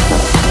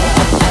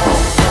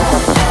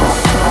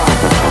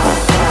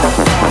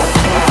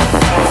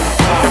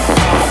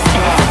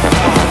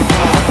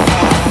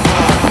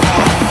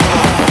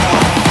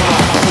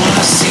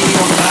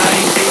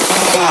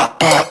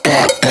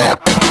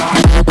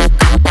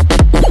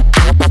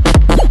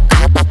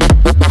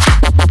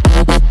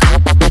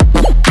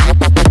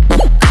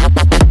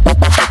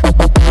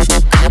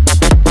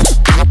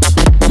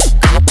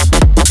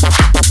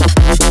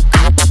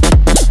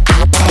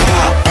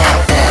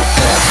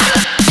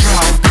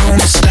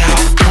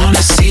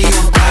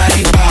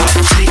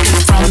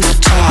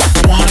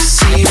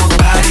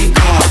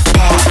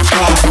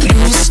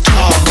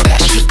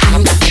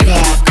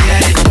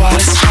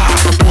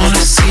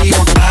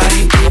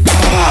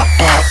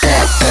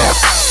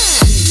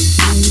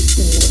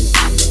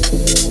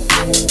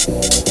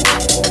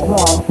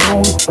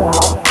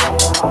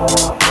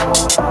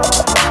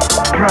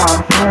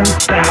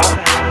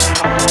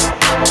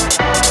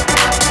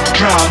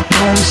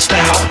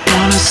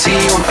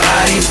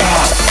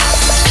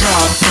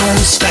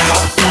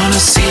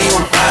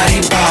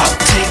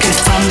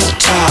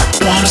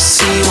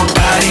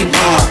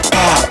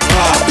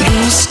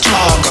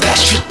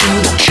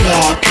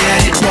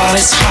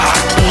 Wanna see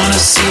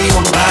your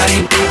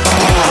body pop, pop, pop,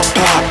 pop.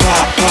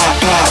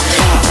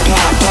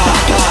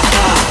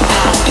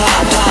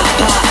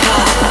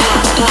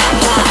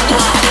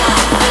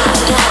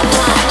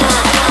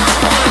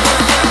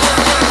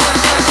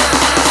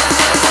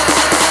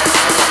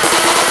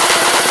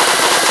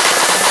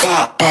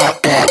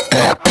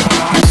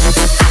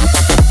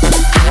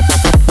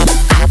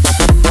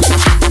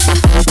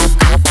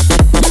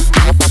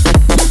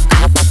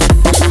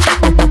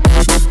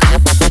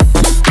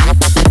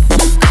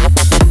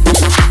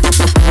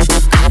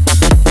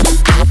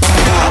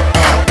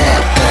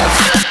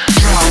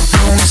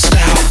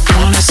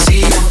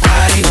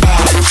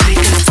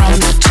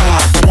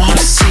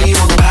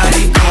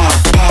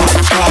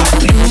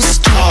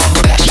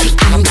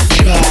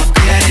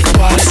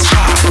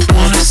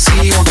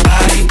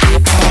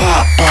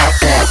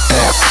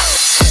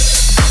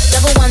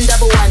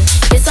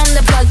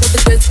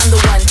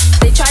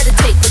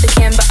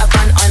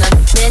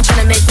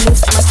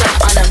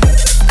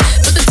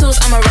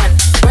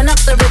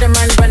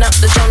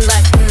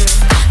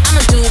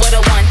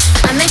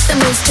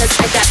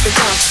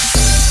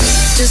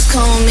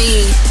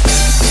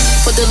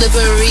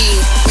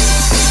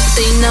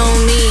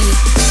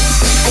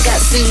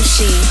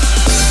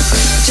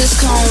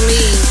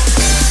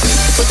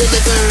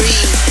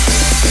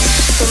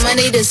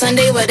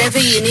 Sunday, whatever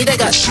you need, I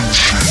got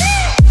sushi.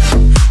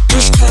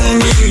 Just call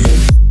me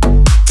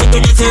for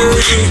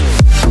delivery.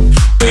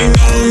 They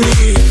know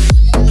me.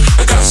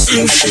 I got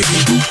sushi.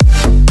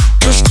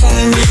 Just call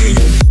me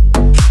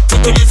for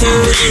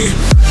delivery.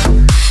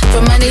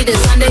 From Monday to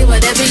Sunday,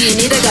 whatever you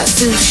need, I got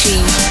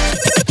sushi.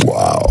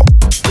 Wow.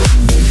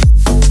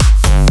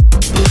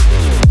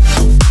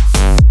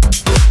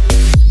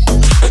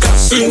 I got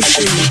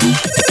sushi.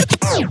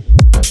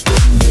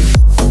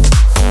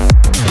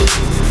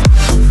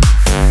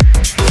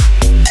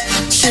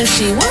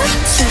 Sushi, what?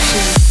 Sushi.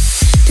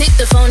 Pick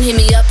the phone, hit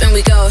me up and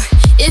we go.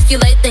 If you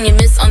like, then you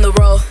miss on the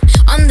roll.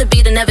 On the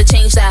beat, I never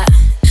change that.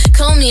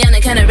 Call me and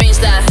I can arrange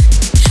that.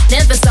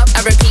 Never stop,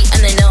 I repeat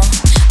and I know.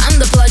 I'm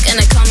the plug and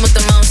I come with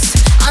the most.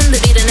 On the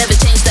beat, I never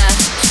change that.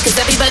 Cause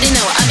everybody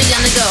know I be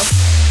on the go.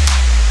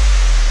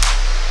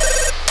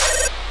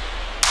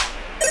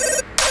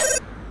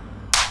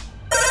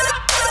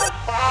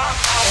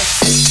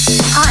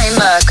 Hi,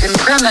 Merk and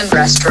Kremont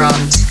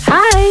restaurant.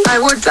 Hi. I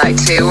would I'd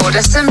like to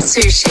order some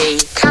sushi.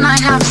 Can I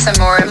have some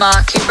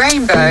uramaki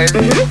rainbow,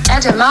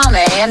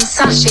 edamame and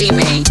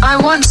sashimi? I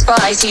want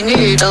spicy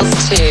noodles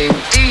too.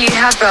 Do you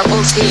have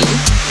bubble tea?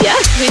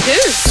 Yes, we do.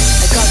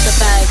 I got the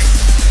bag,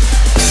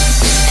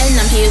 and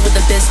I'm here with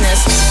the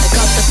business. I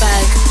got the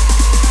bag,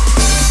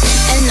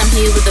 and I'm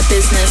here with the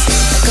business.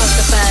 I got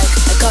the bag,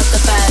 I got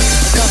the bag,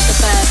 I got the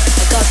bag,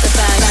 I got the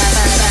bag,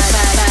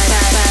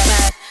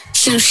 bag.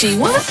 Sushi,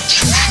 what?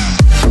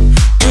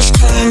 Just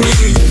call me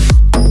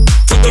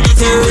for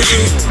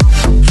delivery.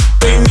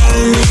 They know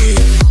me.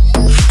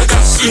 I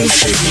got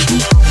sushi.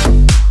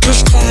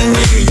 Just call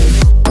me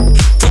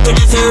for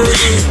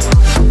delivery.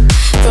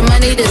 From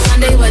Monday to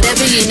Sunday,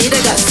 whatever you need,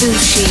 I got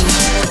sushi.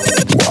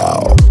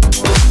 Wow.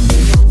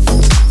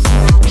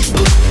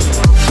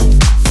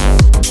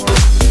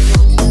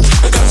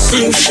 I got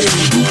sushi.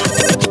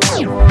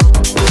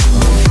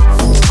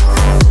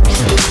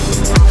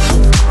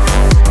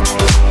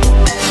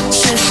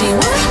 Sushi,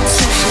 what?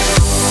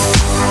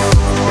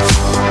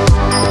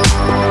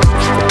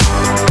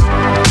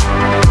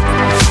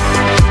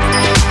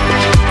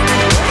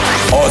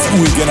 Az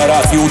új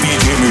generáció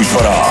DJ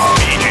műsora.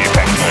 DJ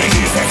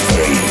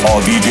Factory. A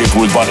DJ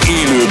pultban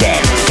élőben.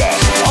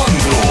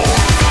 Andro.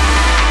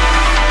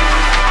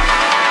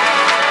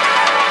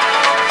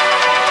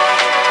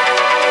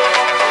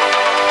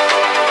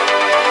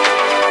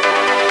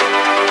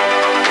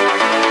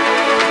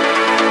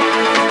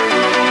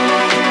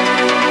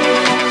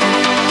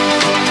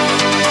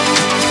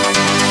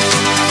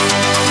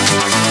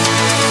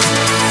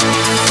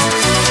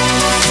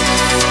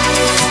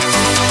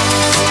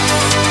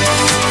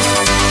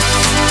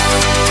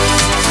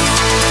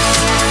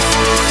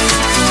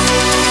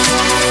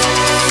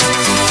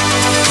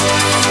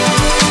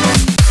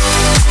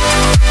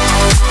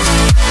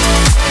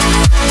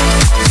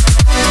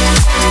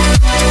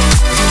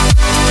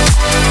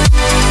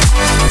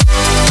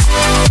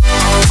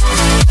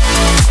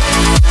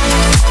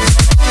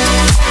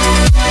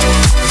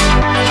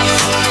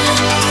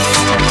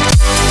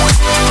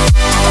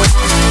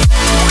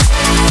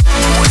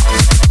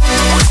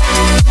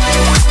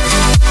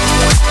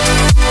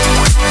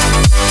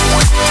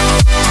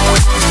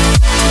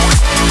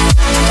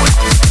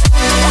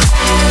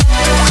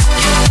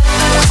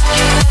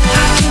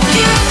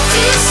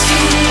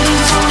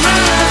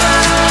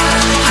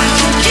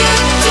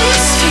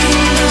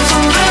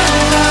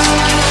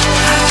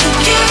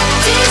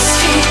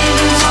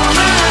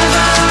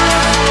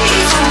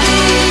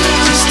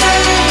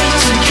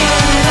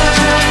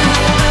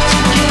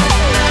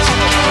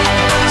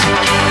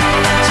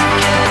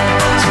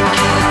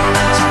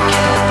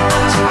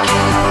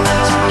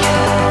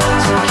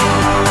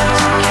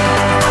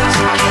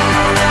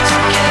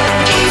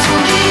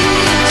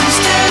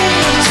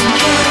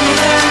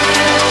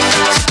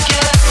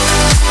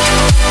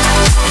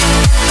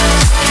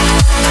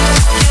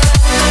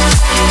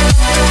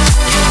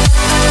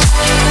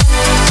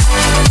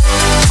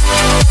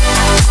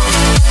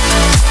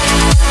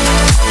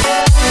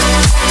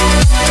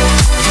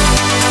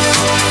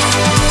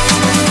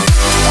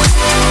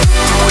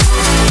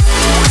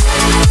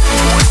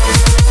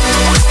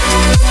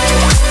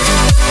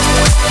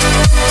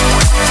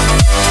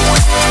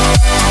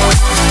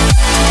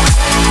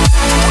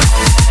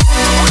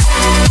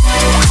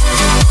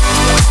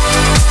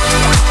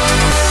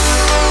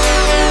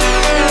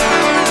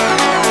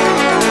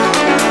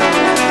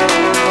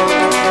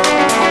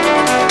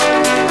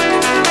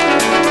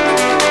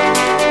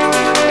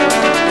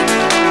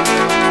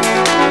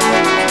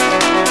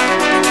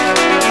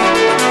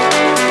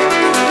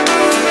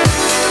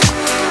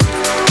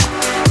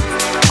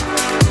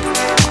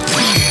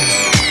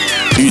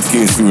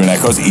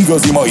 Készülnek az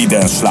igazi mai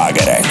dance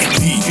slágerek.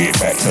 DJ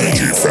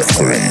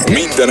Factory.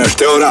 Minden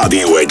este a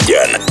Rádió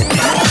 1-en.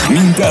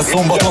 Minden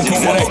szombaton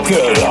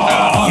 11-kor.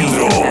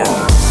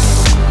 Andro.